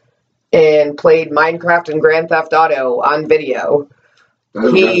and played Minecraft and Grand Theft Auto on video.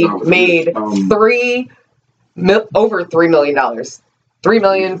 He made over $3 million.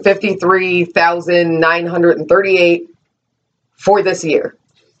 $3,053,938 for this year.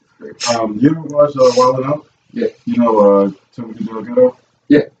 You ever watch Wild 'N Out? Yeah. You know Timothy Delgado?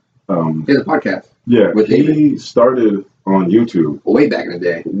 Yeah. He has a podcast. Yeah. With he David. Started on YouTube Way back in the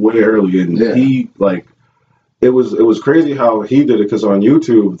day. way early, and he like it was crazy how he did it because on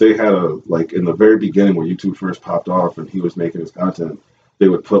YouTube they had in the very beginning when YouTube first popped off and he was making his content, they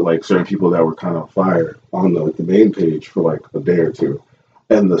would put like certain people that were kind of fire on the main page for like a day or two,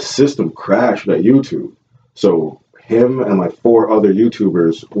 and the system crashed at YouTube. So him and like 4 other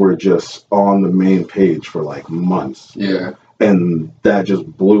YouTubers were just on the main page for like months. Yeah. And that just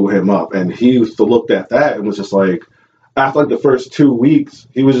blew him up. And he used to look at that and was just like, after like the first 2 weeks,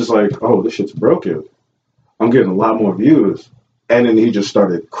 he was just like, oh, this shit's broken. I'm getting a lot more views. And then he just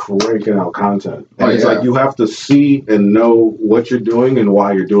started cranking out content. And it's like, you have to see and know what you're doing and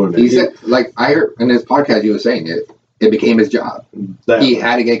why you're doing it. He said, like I heard in his podcast, he was saying it became his job. He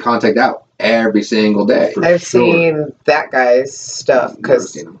had to get content out every single day. I've seen that guy's stuff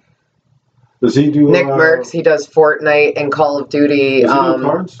because does he do Nick Merckx, he does Fortnite and Call of Duty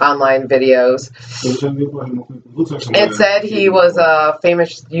online videos. It said he was a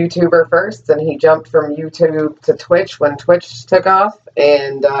famous YouTuber first, and he jumped from YouTube to Twitch when Twitch took off,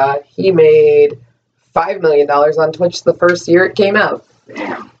 and he made $5 million on Twitch the first year it came out.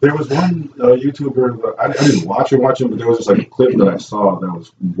 There was one YouTuber that I didn't watch him, but there was just like a clip that I saw that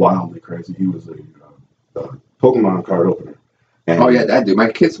was wildly crazy. He was a Pokemon card opener. And oh yeah, that dude.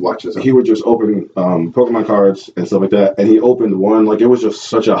 My kids watch this. He would just open Pokemon cards and stuff like that. And he opened one, like it was just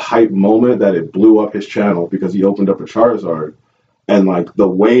such a hype moment that it blew up his channel because he opened up a Charizard. And like the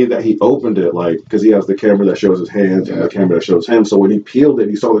way that he opened it, like, because he has the camera that shows his hands and the camera that shows him. So when he peeled it,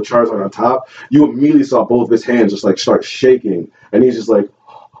 he saw the Charizard on top. You immediately saw both of his hands just like start shaking. And he's just like,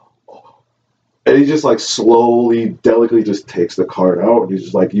 and he just like slowly, delicately just takes the card out. And he's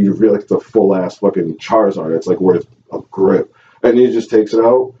just like, you realize it's a full ass fucking Charizard. It's like worth a grip. And he just takes it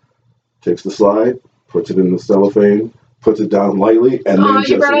out, takes the slide, puts it in the cellophane, puts it down lightly, and then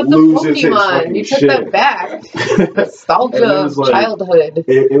just loses his fucking you took shit. that back. Nostalgia of like, childhood.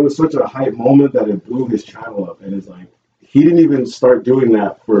 It was such a hype moment that it blew his channel up. And it's like, he didn't even start doing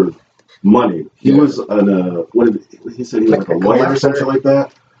that for money. He was what did he say? He was like a lawyer or something like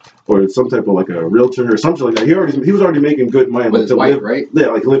that. Or some type of like a realtor or something like that. He was already making good money with his wife, right? Yeah,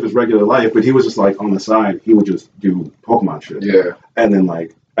 like live his regular life, but he was just like on the side, he would just do Pokemon shit. Yeah. And then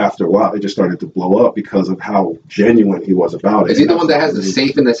like after a while, it just started to blow up because of how genuine he was about it. Is he the one that has the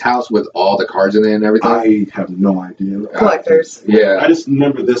safe in this house with all the cards in it and everything? I have no idea. Collectors. Yeah. I just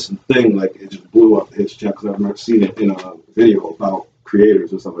remember this thing, like it just blew up his channel because I've never seen it in a video about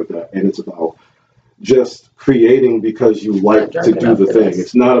creators and stuff like that. And it's about just creating because you like to do the thing.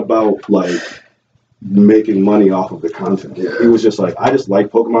 It's not about like making money off of the content. Yeah. It was just like, I just like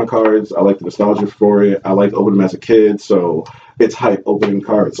Pokemon cards. I like the nostalgia for it. I like opening them as a kid, so it's hype opening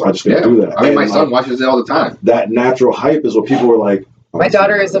cards. So I just gonna do that. I mean, my son watches it all the time. That natural hype is what people were like. My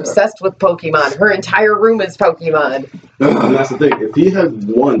daughter is obsessed with Pokemon. Her entire room is Pokemon. And that's the thing. If he had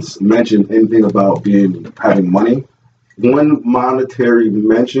once mentioned anything about having money, one monetary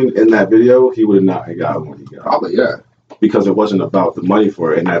mention in that video, he would not have gotten what he got. Probably, yeah. Because it wasn't about the money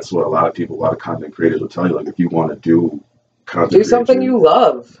for it, and that's what a lot of content creators will tell you. Like, if you want to do content, do something you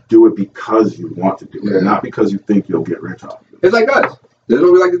love. Do it because you want to do it, not because you think you'll get rich off it. It's like us. This is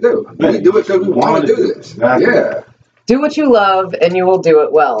what we like to do. We do it because we want to do this. Exactly. Yeah. Do what you love, and you will do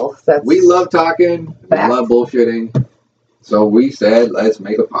it well. We love talking. We love bullshitting. So we said, let's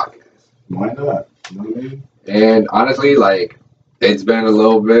make a podcast. Why not? You know what I mean? And honestly, like, it's been a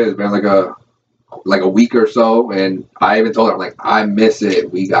little bit. It's been like a week or so, and I even told her, I'm like, I miss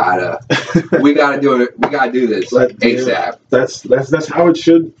it. We gotta do it. We gotta do this ASAP. That's how it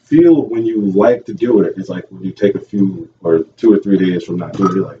should feel when you like to do it. It's like when you take a few or 2 or 3 days from not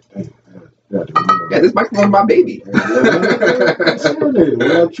doing it, you're like, dang, yeah, this microphone's my baby. I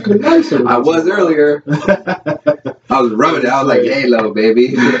was earlier. I was rubbing it. I was like, hey, little baby.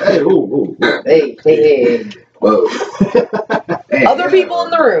 Hey, ooh. Hey. Whoa. Hey, other people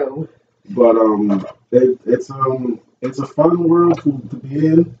in the room. But it's a fun world to be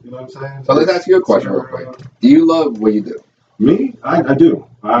in. You know what I'm saying? So let's ask you a question real quick. Do you love what you do? Me? I do.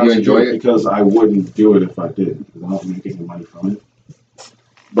 You enjoy it? Because I wouldn't do it if I didn't. Because I don't make any money from it.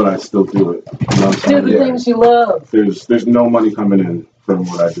 But I still do it. You know what I'm saying? Do the things you love. There's no money coming in from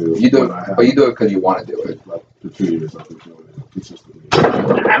what I do. You do it, but you do it because you want to do it. Like for 2 years, I've been doing it consistently.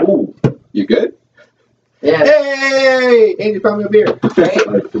 Ooh, you good? Yeah. Hey, Angie found me a beer. Right?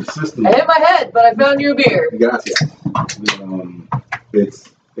 Like consistently. I hit my head, but I found you a beer. Gracias.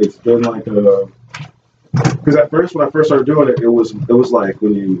 It's been like a. Because at first, when I first started doing it, it was like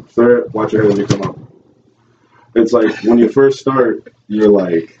when you watch your head as you come up. It's like when you first start, you're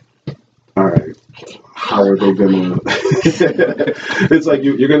like, all right, how are they gonna? It's like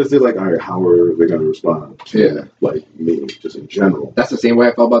you're gonna say like, all right, how are they gonna respond to like me, just in general? That's the same way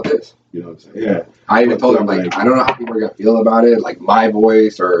I felt about this. You know what I'm saying? Yeah. I even told them like, I don't know how people are gonna feel about it, like my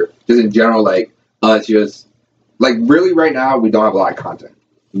voice or just in general, like us just like really right now we don't have a lot of content.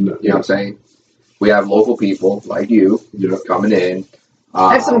 No. You know what I'm saying? We have local people like you coming in.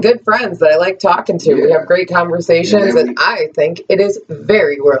 I have some good friends that I like talking to. We have great conversations, and I think it is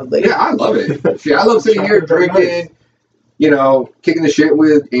very worldly. Yeah, I love it. I love sitting here drinking, kicking the shit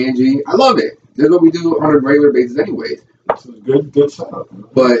with Angie. I love it. This is what we do on a regular basis anyways. This is good stuff.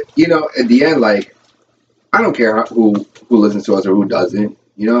 But, at the end, like, I don't care who listens to us or who doesn't.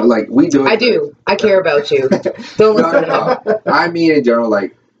 Like, we do it. I do. I care about you. Don't listen to him. I mean, in general,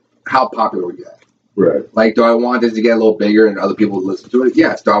 like, how popular we get. Right. Like, do I want this to get a little bigger and other people to listen to it?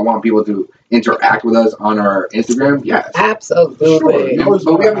 Yes. Do I want people to interact with us on our Instagram? Yes. Absolutely. Sure.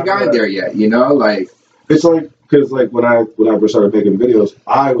 But we haven't gotten there yet, like. It's like, because like when I first started making videos,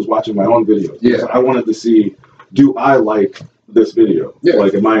 I was watching my own videos. Yeah. I wanted to see, do I like this video? Yeah.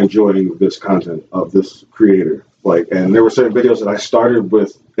 Like, am I enjoying this content of this creator? Like, and there were certain videos that I started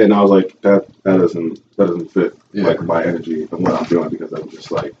with, and I was like, that doesn't fit like my energy and what I'm doing, because I'm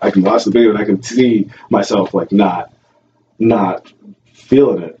just like, I can watch the video and I can see myself like not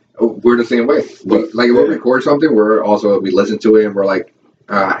feeling it. We're the same way. We'll record something. We listen to it and we're like,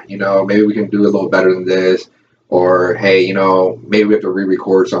 maybe we can do a little better than this, or hey, maybe we have to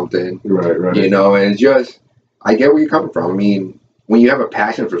re-record something. Right. And it's just, I get where you're coming from. I mean, when you have a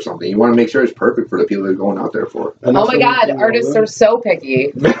passion for something, you want to make sure it's perfect for the people that are going out there for. Oh my God, artists are so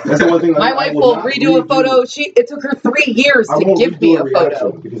picky. That's the one thing. My wife will redo a photo. It took her 3 years to give me a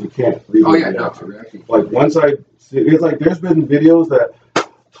photo. Because you can't redo Like once it's like there's been videos that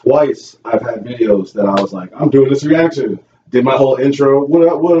twice I've had videos that I was like, I'm doing this reaction. Did my whole intro, what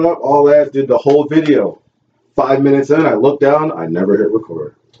up, all that, did the whole video. 5 minutes in, I looked down, I never hit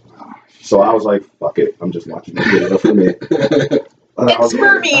record. So I was like, fuck it, I'm just watching the video for me. It's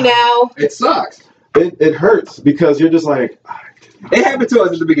for me now. It sucks. It hurts because you're just like... It happened to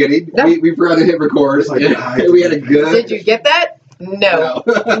us at the beginning. No. We forgot to hit record. Like, we had a good... Did you get that? No.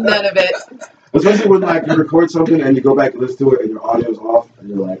 None of it. Especially when like you record something and you go back and listen to it and your audio's off and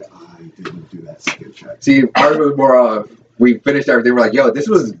you're like, I didn't do that second check. See, ours was more we finished everything. We're like, yo, this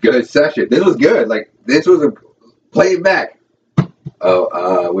was a good session. This was good. Like, this was a... Play it back.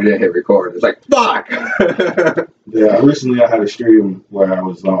 Oh, we didn't hit record. It's like, fuck! Yeah, recently I had a stream where I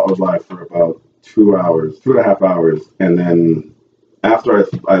was live for about 2.5 hours, and then after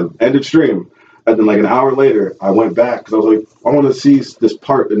I ended stream, and then like an hour later, I went back because I was like, I want to see this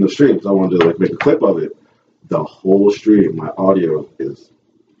part in the stream because I wanted to like make a clip of it. The whole stream, my audio is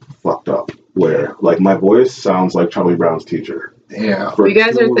fucked up. Where like my voice sounds like Charlie Brown's teacher. Yeah. If you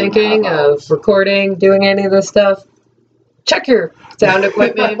guys are thinking of recording, doing any of this stuff, check your sound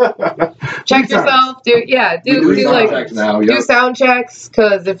equipment. Check yourself. Do sound checks,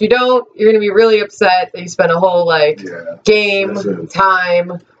 because if you don't, you're gonna be really upset that you spent a whole game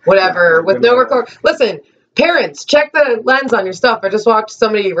time, whatever, with no record. Listen, parents, check the lens on your stuff. I just watched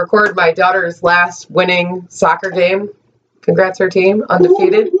somebody record my daughter's last winning soccer game. Congrats, her team,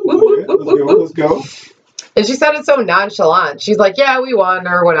 undefeated. Let's go. And she said it so nonchalant. She's like, yeah, we won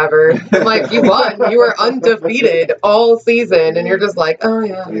or whatever. I'm like, you won. You were undefeated all season. And you're just like, oh,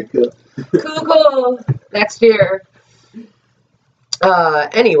 yeah. Cool. Next year.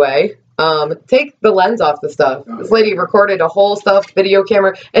 Anyway, take the lens off the stuff. This lady recorded a whole stuff video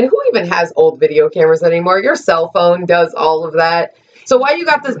camera. And who even has old video cameras anymore? Your cell phone does all of that. So why you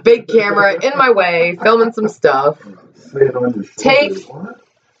got this big camera in my way, filming some stuff? Take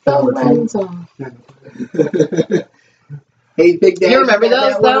the lens off. Hey, Big Daddy. You remember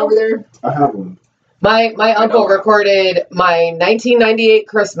those, though? Over there? I have one. My uncle recorded my 1998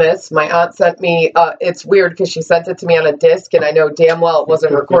 Christmas. My aunt sent me, it's weird because she sent it to me on a disc, and I know damn well it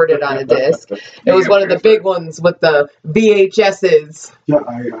wasn't recorded on a disc. It was one of the big ones with the VHSs. Yeah,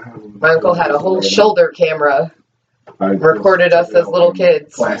 I have one. My uncle had a whole shoulder camera. Recorded us as little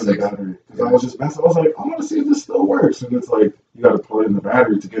kids. Classic. I was like, I want to see if this still works. And it's like, you got to plug in the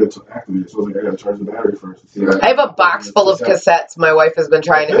battery to get it to activate. So I was like, I got to charge the battery first. I have a box full of cassettes my wife has been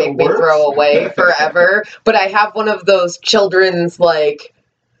trying to make me throw away forever. But I have one of those children's, Toy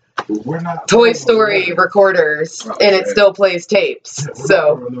Story recorders, and it still plays tapes.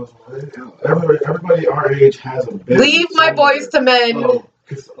 So everybody our age has a bit. Leave my boys to men.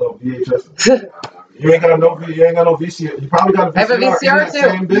 VHS. You ain't got no VCR. You probably got a VCR. I have a VCR too.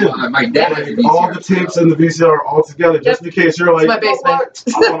 Same bin. My dad has a VCR. All the tapes and the VCR all together, just in case you're like, my basement.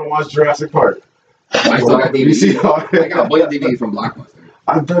 I want to watch Jurassic Park. I still got DVDs. I got a bunch of DVDs from Blockbuster.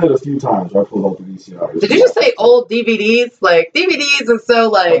 I've done it a few times. I pulled out the VCR. Did you just say old DVDs? DVDs is so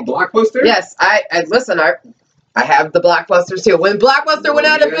From Blockbuster? Yes, I listen. I have the Blockbusters too. When Blockbuster went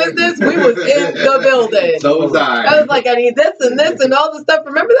out of business, we was in the building. So was I. I was like, I need this and all the stuff.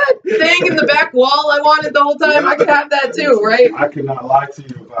 Remember that thing in the back wall I wanted the whole time? I could have that too, right? I could not lie to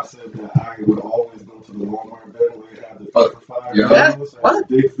you if I said that I would always go to the Walmart bin where they have the paper fire. Yeah. What?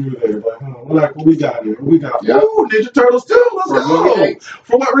 Dig through there. What we got here? What we got? Yeah. Ooh, Ninja Turtles too. Let's go.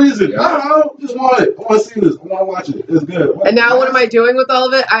 For what reason? Yeah. I don't know. Just want it. I want to see this. I want to watch it. It's good. And now what am I doing with all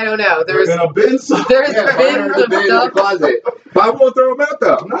of it? I don't know. There's in a bin. bins of stuff. But I won't throw them out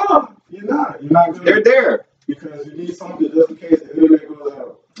though. No, you're not. You're not. They're there. Because you need something just in case the internet goes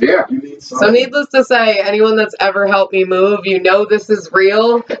out. Yeah. You need something. So needless to say, anyone that's ever helped me move, you know this is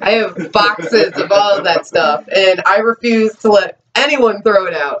real. I have boxes of all of that stuff, and I refuse to let anyone throw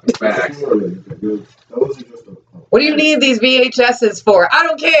it out. Facts. What do you need these VHSs for? I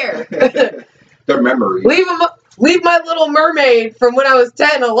don't care. They're memories. Leave my Little Mermaid from when I was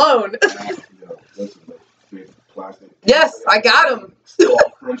 10 alone. Plastic. Yes, I got them. Still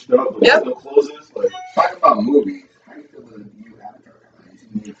all crunched up, but Yep. still closes. Like, Talking about movies. How do you feel the new Avatar? Have you seen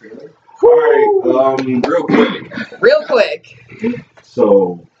the new trailer? all right, Real quick. Real quick.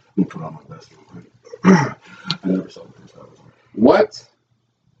 so let me put on my vest real quick. I never saw the first Avatar. What?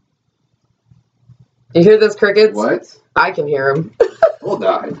 You hear those crickets? What? I can hear them. Hold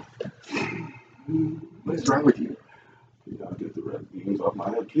on. What is wrong with you? You gotta get the red beans off my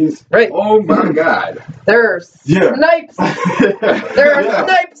head, please. Right. Oh my God. There's Yeah. snipes. There are Yeah.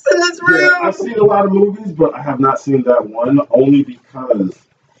 snipes in this room. Yeah, I've seen a lot of movies, but I have not seen that one only because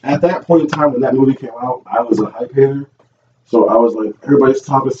at that point in time when that movie came out, I was a hype hater. So I was like, everybody's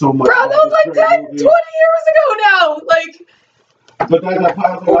talking so much. Bro, that was like 10, 20 years ago now. Like, But that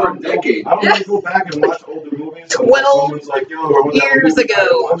part, Over a decade. I don't really go back and watch older movies. 12 Someone's like, yo, I want that years movie. I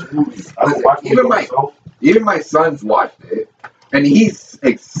ago. watch movies. I don't Listen, watch even movies my- myself. Even my son's watched it, and he's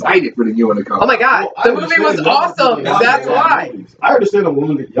excited for the new one to come. oh my God, Well, I the movie was understand younger awesome. people watching That's a lot of why. movies. I understand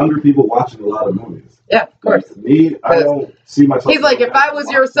the younger people watching a lot of movies. Yeah, of course. Like, me, I don't see myself. He's like, if I was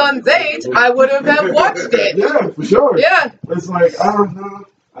your son's age, I would have watched it. Yeah, for sure. Yeah. It's like, I don't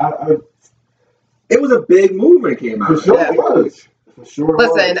know. It was a big move when it came out. For sure Yeah. it was. For sure it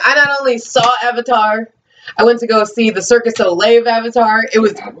Listen, was. I not only saw Avatar, I went to go see the Circus du Soleil of Avatar. It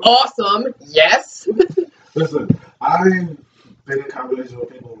was awesome. Yes. Listen, I've been in conversations with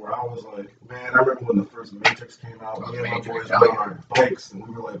people where I was like, man, I remember when the first Matrix came out, me and my boys were on our bikes, and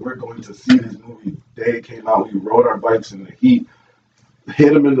we were like, we're going to see this movie. Day it came out, we rode our bikes in the heat,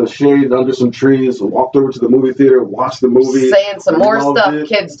 hit them in the shade under some trees, walked over to the movie theater, watched the movie. Saying some more loved stuff it.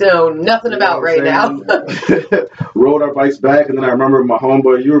 kids know nothing You know about what right I'm now. saying? Rode our bikes back, and then I remember my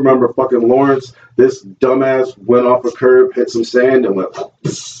homeboy, you remember fucking Lawrence, this dumbass went off a curb, hit some sand, and went,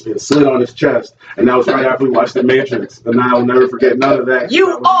 and slid on his chest. And that was right after we watched The Matrix. And I will never forget none of that. You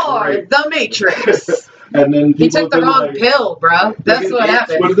That was are great. the Matrix. And then He people took the have been wrong like, pill, bro. That's what But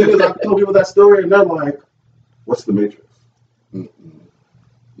happened. the thing is, I told people that story, and they're like, what's The Matrix?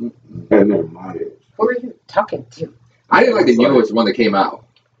 And they're my age. Who are you talking to? I didn't like the newest one that came out.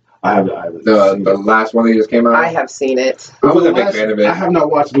 I haven't The seen the it. last one that just came out. I have seen it. I wasn't a big fan of it. I have not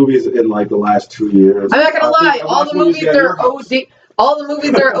watched movies in like the last 2 years. I'm not gonna I lie. think I All watched the movies at your are house. OD. All the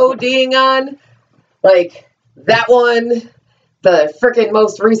movies are ODing on, like that one, the freaking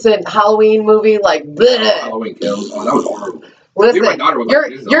most recent Halloween movie. Like, bleh. Halloween Kills. Oh, that was horrible. Listen, My daughter was like,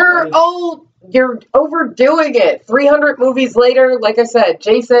 this is you're awful. old. You're overdoing it. 300 movies later, like I said,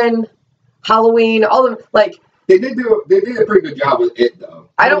 Jason, Halloween, all of them. Like, They did a pretty good job with it though.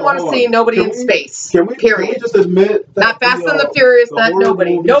 I don't want Hold to see on. nobody Can in we- space. Can we Period. just admit that Not Fast and the Furious, not horror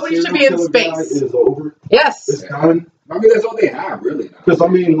nobody. movie Nobody should be in serial killer guy space. Is over. Yes. It's done. I mean, that's all they have, really. Because I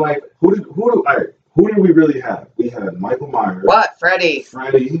mean, like, who did we really have? We had Michael Myers. What, Freddy?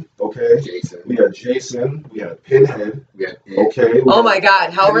 Freddy. Okay. Jason. We had Jason. We had Pinhead. We had it. Okay. we Oh had my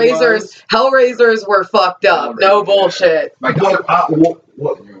God, Pennywise. Hellraisers were fucked up. No bullshit. My daughter.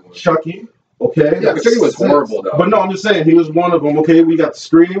 What? Chucky. Okay. Yeah, but Chucky was horrible though. But no, I'm just saying he was one of them. Okay, we got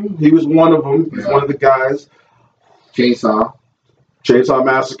Scream. He was one of them. He's Yeah. one of the guys. Chainsaw. Chainsaw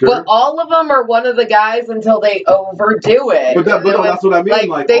Massacre. But all of them are one of the guys until they overdo it. But no, that's what I mean.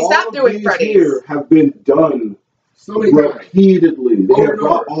 Like they all stopped of doing these Freddy's. here have been done So many times. repeatedly. They Over have and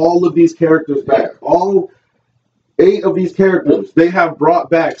brought over. all of these characters back. Yeah. All 8 of these characters they have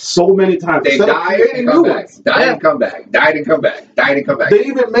brought back so many times. They Instead of died creating and new come back. ones. Died Yeah. and come back. Died and come back. Died and come back. They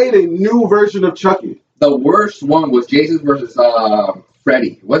even made a new version of Chucky. The worst one was Jason versus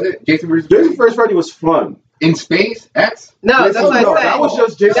Freddy. Was it Jason versus Jason Freddy? vs. Freddy was fun. In space? X? No, Jason- that's what I no, said. that was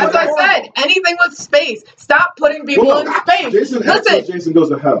just Jason. That's what I said. Anything with space. Stop putting people Well, in no, space. Jason X was Listen, Jason Goes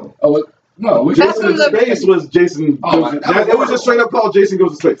to Hell. Oh, no. Which That's Jason from in the- Space was Jason. Oh, Goes to, that was it was just straight up called Jason Goes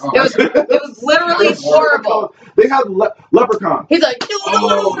to Space. Oh. it was literally That was horrible. They had Leprechaun. He's like,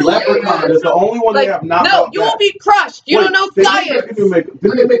 Oh, Leprechaun is the only one like, they have not. no, brought you back. will be crushed. You don't know They science. didn't make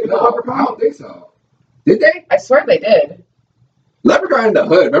a No, I Leprechaun? don't think so. Did they? I swear they did. Leprechaun in the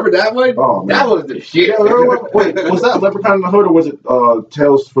Hood. Remember that one? Oh, man. That was the shit. Yeah, wait, was that Leprechaun in the Hood or was it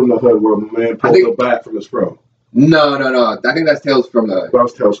Tales from the Hood where a man pulled the bat from his fro? No. I think that's Tales from the Hood. That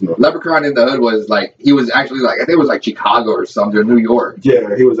was Tales from the Hood. Leprechaun in the Hood was like, he was actually like, I think it was like Chicago or something, or New York.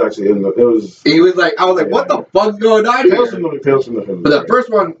 Yeah, he was actually in the. It was He was like, I was like, what the fuck's going on Tales from here? the Hood. But the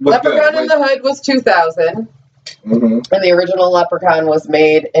first one was Leprechaun in good. the Hood was 2000, Mm-hmm. and the original Leprechaun was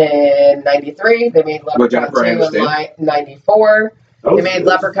made in 93. They made With Leprechaun Jennifer 2 in Aniston. 94. They made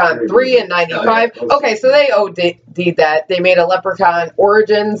Leprechaun 3 in 95. Oh, yeah. Okay, so they OD'd that. They made a Leprechaun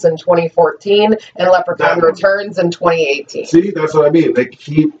Origins in 2014 and Leprechaun That one. Returns in 2018. See, that's what I mean. They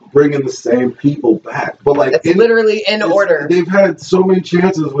keep bringing the same people back, but like It's literally in order. They've had so many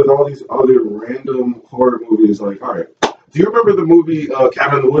chances with all these other random horror movies. Like, all right, Do you remember the movie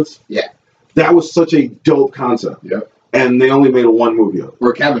Cabin in the Woods? Yeah. That was such a dope concept. Yep. And they only made one movie of it.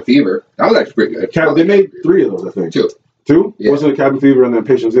 Or Cabin Fever. That was actually pretty good. They made 3 of those, I think. 2. 2? Yeah. Wasn't it Cabin Fever and then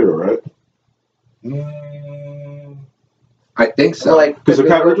Patient Zero, right? I think so. Because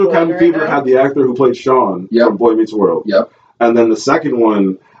the original Cabin Fever had the actor who played Sean from Boy Meets World. Yep. And then the second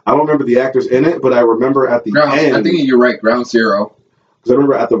one, I don't remember the actors in it, but I remember at the end. I think you're right, Ground Zero. Because I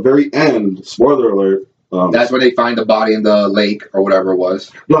remember at the very end, spoiler alert. That's where they find the body in the lake or whatever it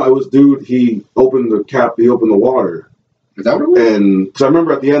was. No, it was dude. He opened the water. Is that what it was? And because I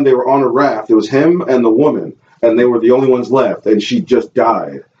remember at the end they were on a raft. It was him and the woman, and they were the only ones left. And she just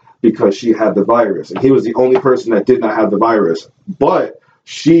died because she had the virus, and he was the only person that did not have the virus. But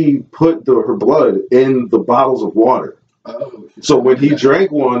she put her blood in the bottles of water. Oh. So when he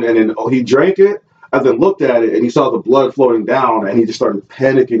drank one, and then he drank it, and then looked at it, and he saw the blood floating down, and he just started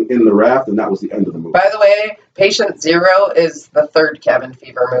panicking in the raft, and that was the end of the movie. By the way, Patient Zero is the 3rd Cabin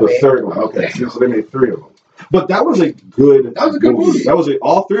Fever movie. The 3rd one, okay. So they made 3 of them. But that was a good. That was a good movie.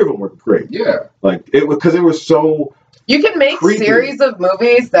 All 3 of them were great. Yeah. Like it was because it was so. You can make creepy. series of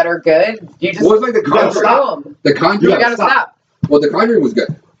movies that are good. You just like The Conjuring. The Conjuring. You gotta stop. Well, The Conjuring was good.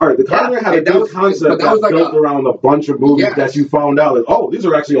 All right, The Conjuring had a good concept that was built around a bunch of movies that you found out that, oh, these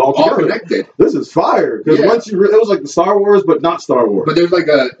are actually all together. Connected. This is fire. Because once it was like the Star Wars, but not Star Wars. But there's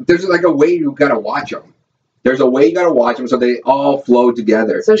like a way you gotta watch them. There's a way you gotta watch them so they all flow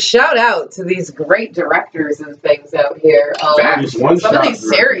together. So shout out to these great directors and things out here. Some of these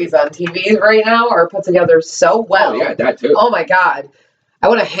series on TV right now are put together so well. Oh yeah, that too. Oh my god, I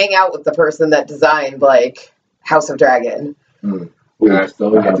want to hang out with the person that designed like House of Dragon. I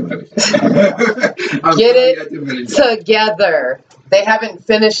still got to finish it. Get it together. They haven't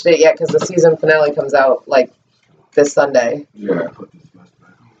finished it yet because the season finale comes out like this Sunday. Yeah.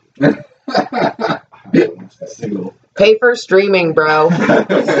 Pay for streaming, bro.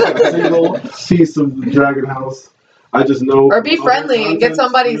 Single piece of the Dragon House. I just know. Or be friendly and get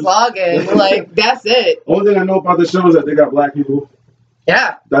somebody's login. Like, that's it. Only thing I know about the show is that they got black people.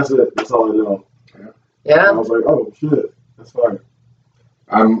 Yeah. That's it. That's all I know. Yeah. And I was like, oh, shit. That's fine.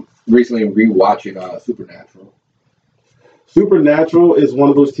 I'm recently rewatching Supernatural. Supernatural is one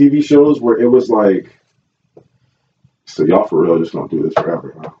of those TV shows where it was like, so y'all for real just gonna do this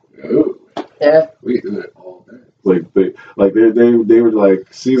forever, huh? Ooh. Yeah. We do it all day. They were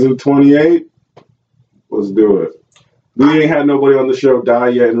like season 28. Let's do it. We ain't had nobody on the show die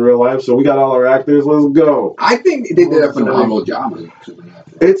yet in real life, so we got all our actors. Let's go. I think they did a phenomenal job with Supernatural.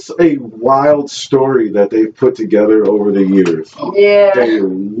 It's a wild story that they've put together over the years. Oh, yeah. A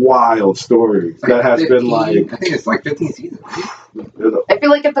wild story that has 15, been like. I think it's like 15 seasons. I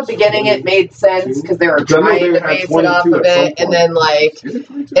feel like at the beginning it made sense because they were trying to base it off of it, and then like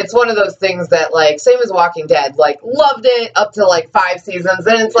it's one of those things that like same as Walking Dead, like loved it up to like 5 seasons,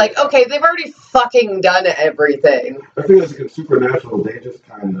 then it's like okay, they've already fucking done everything. I think it's like in Supernatural, they just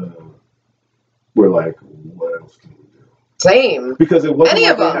kind of were like, what else can we do? Same. Because it wasn't any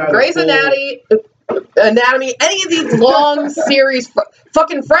of them, Grey's Anatomy, any of these long series,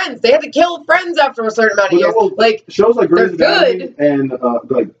 fucking Friends. They had to kill Friends after a certain amount of years. Like shows like Grey's Anatomy good. And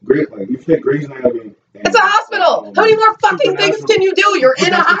you think Grey's Anatomy. It's a hospital. How many more fucking things can you do? You're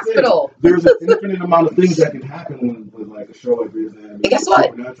in a hospital. There's an infinite amount of things that can happen with like a show like Grey's Anatomy. And guess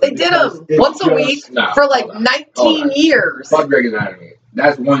what? They did them once a week for like 19 years. Fuck Grey's Anatomy.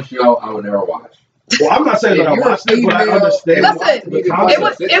 That's one show I would never watch. Well, I'm not saying that I watched it, but I understand. Listen,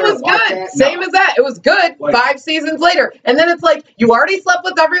 it was good. Same as that. It was good. 5 seasons later. And then it's like, you already slept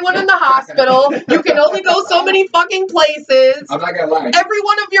with everyone in the hospital. You can only go so many fucking places. I'm not gonna lie. Every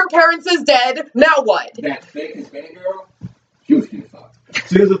one of your parents is dead. Now what? That fake Hispanic girl, she was cute as fuck.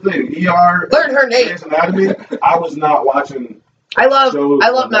 See, here's the thing. ER. Learn her name. Grey's Anatomy, I was not watching. I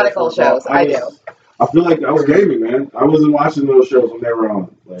love medical shows. I do. I feel like I was gaming, man. I wasn't watching those shows when they were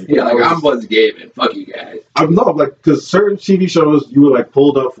on. I was gaming. Fuck you guys. Because certain TV shows you were like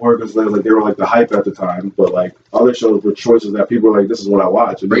pulled up for because they were like the hype at the time, but like other shows were choices that people were like, this is what I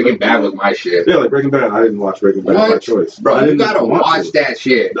watch. And Breaking Bad was my shit. Yeah, like Breaking Bad. I didn't watch Breaking Bad by choice. Bro, you gotta watch that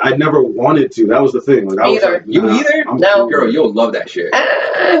shit. I never wanted to. That was the thing. Like, I was like, you either? No. Girl, you'll love that shit.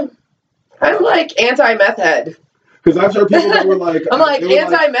 I'm like anti-meth head. Because I've heard people that were like, I'm like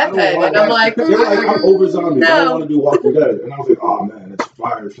anti-meth head, and I'm like, they're like, I'm over zombie. I don't want to do Walking Dead. And I was like, oh man, it's a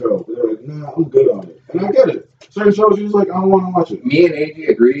fire show. But they're like, nah, I'm good on it. And I get it. Certain shows, you're just like, I don't want to watch it. Me and Angie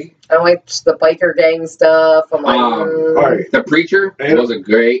agree. I like the biker gang stuff. I'm like, all right. The Preacher was a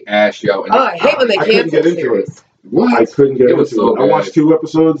great ass show. I hate when they cancel series. What? I couldn't get into so it. I watched 2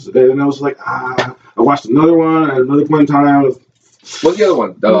 episodes, and I was like, I watched another one at another point in time. What's the other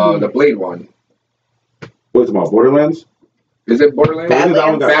one? The Blade one. What's it about? Borderlands? Is it Borderlands?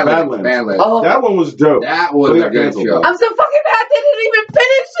 Badlands. Badlands. Oh, That one was dope. That was a good show. I'm so fucking mad they didn't even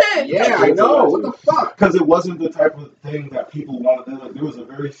finish it. Yeah, I know. What the fuck? Because it wasn't the type of thing that people wanted. Like, there was a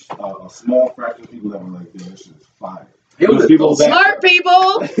very small fraction of people that were like, "Yeah, this shit is fire." It was people Smart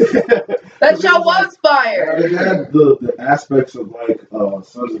people. That show was fire. It had the aspects of like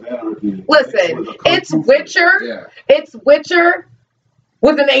Sons of Anarchy. Listen, it's Witcher. Yeah. It's Witcher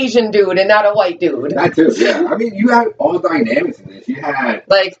with an Asian dude and not a white dude. That too, yeah. I mean, you had all dynamics in this. You had...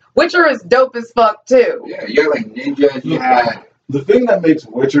 Like, Witcher is dope as fuck, too. Yeah, you had, like, ninjas. You had... The thing that makes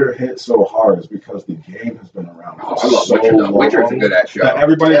Witcher hit so hard is because the game has been around for I love so Witcher, though. long. Witcher's a good ass show. That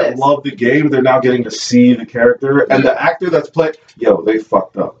everybody that loved the game, they're now getting to see the character. And the actor that's playing... Yo, they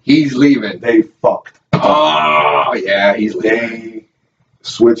fucked up. He's leaving. They fucked up. Oh, yeah, he's leaving. They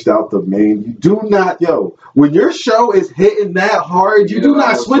switched out the main. You do not, when your show is hitting that hard, you do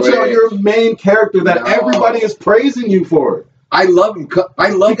not switch out your main character that everybody is praising you for. I love him. I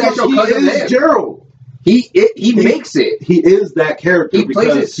love that show because he is Gerald. He makes it. He is that character. He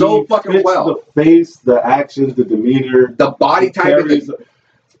plays it so fucking well. The face, the actions, the demeanor, the body type.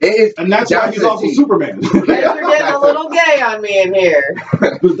 And that's why he's also Superman. You're getting a little gay on me in here.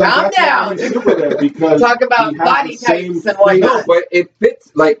 Calm down. Talk about body types and whatnot. No, but it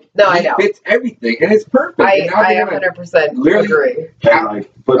fits it fits everything, and it's perfect. I 100% agree.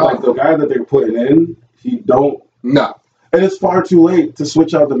 But the guy that they're putting in, he don't. No. And it's far too late to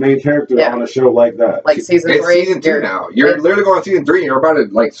switch out the main character on a show like that. Like season 3. Season 2 now. You're literally going on season 3 and you're about to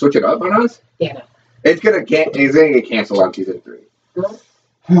like switch it up on us? Yeah. It's gonna get canceled on season 3.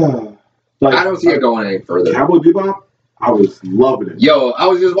 I don't see it going any further. Cowboy Bebop, I was loving it. Yo, I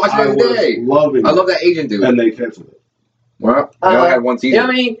was just watching it today. Loving it. I love that Asian dude. And they canceled it. Well, they only had one season. You know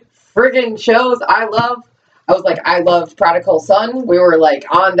how many friggin' shows I love? I loved Prodigal Son. We were like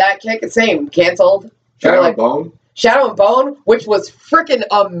on that kick. Same, canceled. Shadow and Bone? Shadow and Bone, which was freaking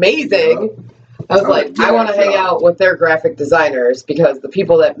amazing. I was like, I want to hang out with their graphic designers because the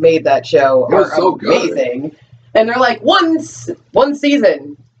people that made that show are so amazing. Good. And they're like, one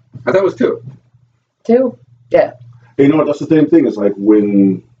season. I thought it was 2. 2? Yeah. You know what? That's the same thing. It's like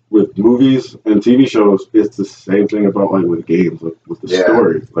with movies and TV shows, it's the same thing about like with games, with the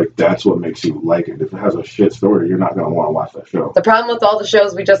story. Like that's what makes you like it. If it has a shit story, you're not gonna want to watch that show. The problem with all the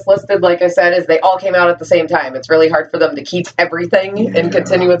shows we just listed, like I said, is they all came out at the same time. It's really hard for them to keep everything and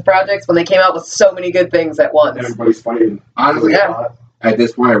continue with projects when they came out with so many good things at once. Everybody's fighting. Honestly, at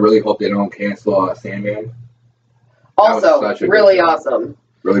this point, I really hope they don't cancel Sandman. Also, really awesome.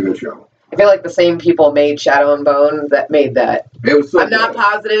 Really good show. I feel like the same people made Shadow and Bone that made that. It was so I'm not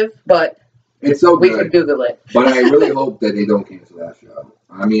positive, but it's so we could Google it. But I really hope that they don't cancel that show.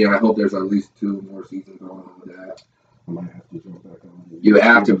 I mean, I hope there's at least 2 more seasons going on with that. I might have to jump back on. You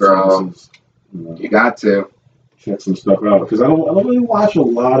have to, bro. You got to check some stuff out because I don't really watch a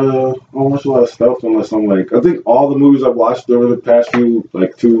lot of stuff unless I'm like, I think all the movies I've watched over the past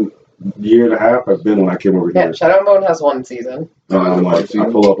few year and a half have been when I came over here. Yeah, Shadow and Bone has 1 season. And I'm like,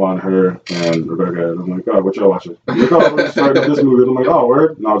 I pull up on her and Rebecca, and I'm like, oh, what y'all watching? Like, oh, we're starting this movie. And I'm like, oh,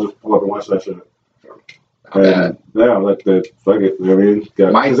 word? And I'll just pull up and watch that shit. And I'm like, fuck it. You know what I mean?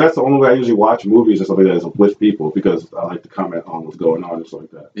 Because that's the only way I usually watch movies and stuff like that is with people because I like to comment on what's going on and stuff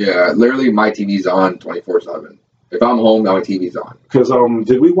like that. Yeah, literally my TV's on 24/7. If I'm home, my TV's on. Because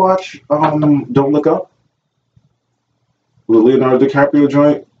did we watch Don't Look Up? The Leonardo DiCaprio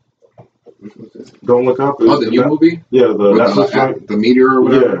joint? Don't Look Up. Oh, the new movie? Yeah, the Meteor or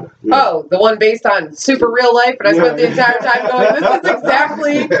whatever. Yeah. Oh, the one based on super real life, and I spent the entire time going, this is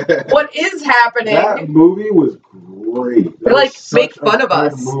exactly what is happening. That movie was great. They make fun of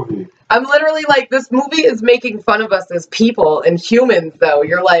us. Movie. I'm literally like, this movie is making fun of us as people and humans, though.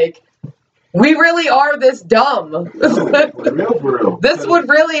 You're like, we really are this dumb. For real. This would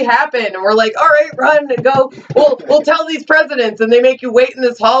really happen. And we're like, all right, run and go. We'll tell these presidents, and they make you wait in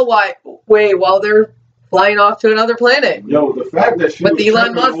this hallway while they're flying off to another planet. Yo, the fact that she with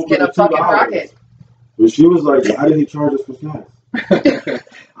Elon Musk in a fucking rocket. But she was like, why did he charge us for snacks?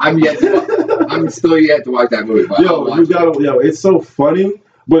 I'm still yet to watch that movie. But it's so funny.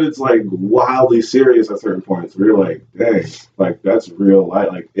 But it's like wildly serious at certain points. Where you're like, dang, like that's real life.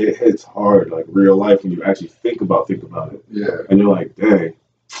 Like it hits hard, like real life when you actually think about it. Yeah. And you're like, dang.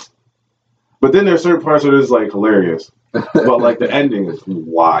 But then there's certain parts where it's like hilarious. But like the ending is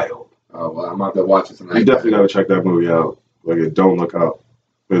wild. Oh well, I'm about to watch it tonight. You definitely gotta check that movie out. Like Don't Look Up.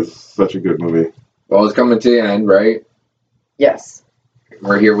 It's such a good movie. Well, it's coming to the end, right? Yes.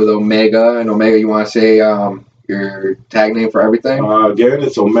 We're here with Omega, and Omega, you want to say your tag name for everything? Again,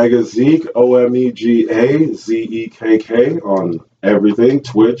 it's Omega Zeke, OMEGA ZEKK on everything: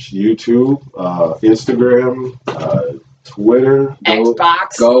 Twitch, YouTube, Instagram, Twitter,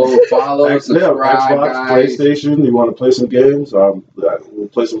 Xbox. Go follow, subscribe, Xbox, guys. PlayStation. You want to play some games? We'll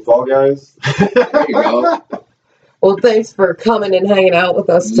play some Fall Guys. There you go. Well, thanks for coming and hanging out with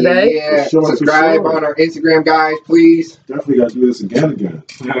us today. Yeah, For sure, subscribe on our Instagram, guys, please. Definitely got to do this again.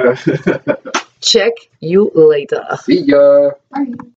 Check you later. See ya. Bye.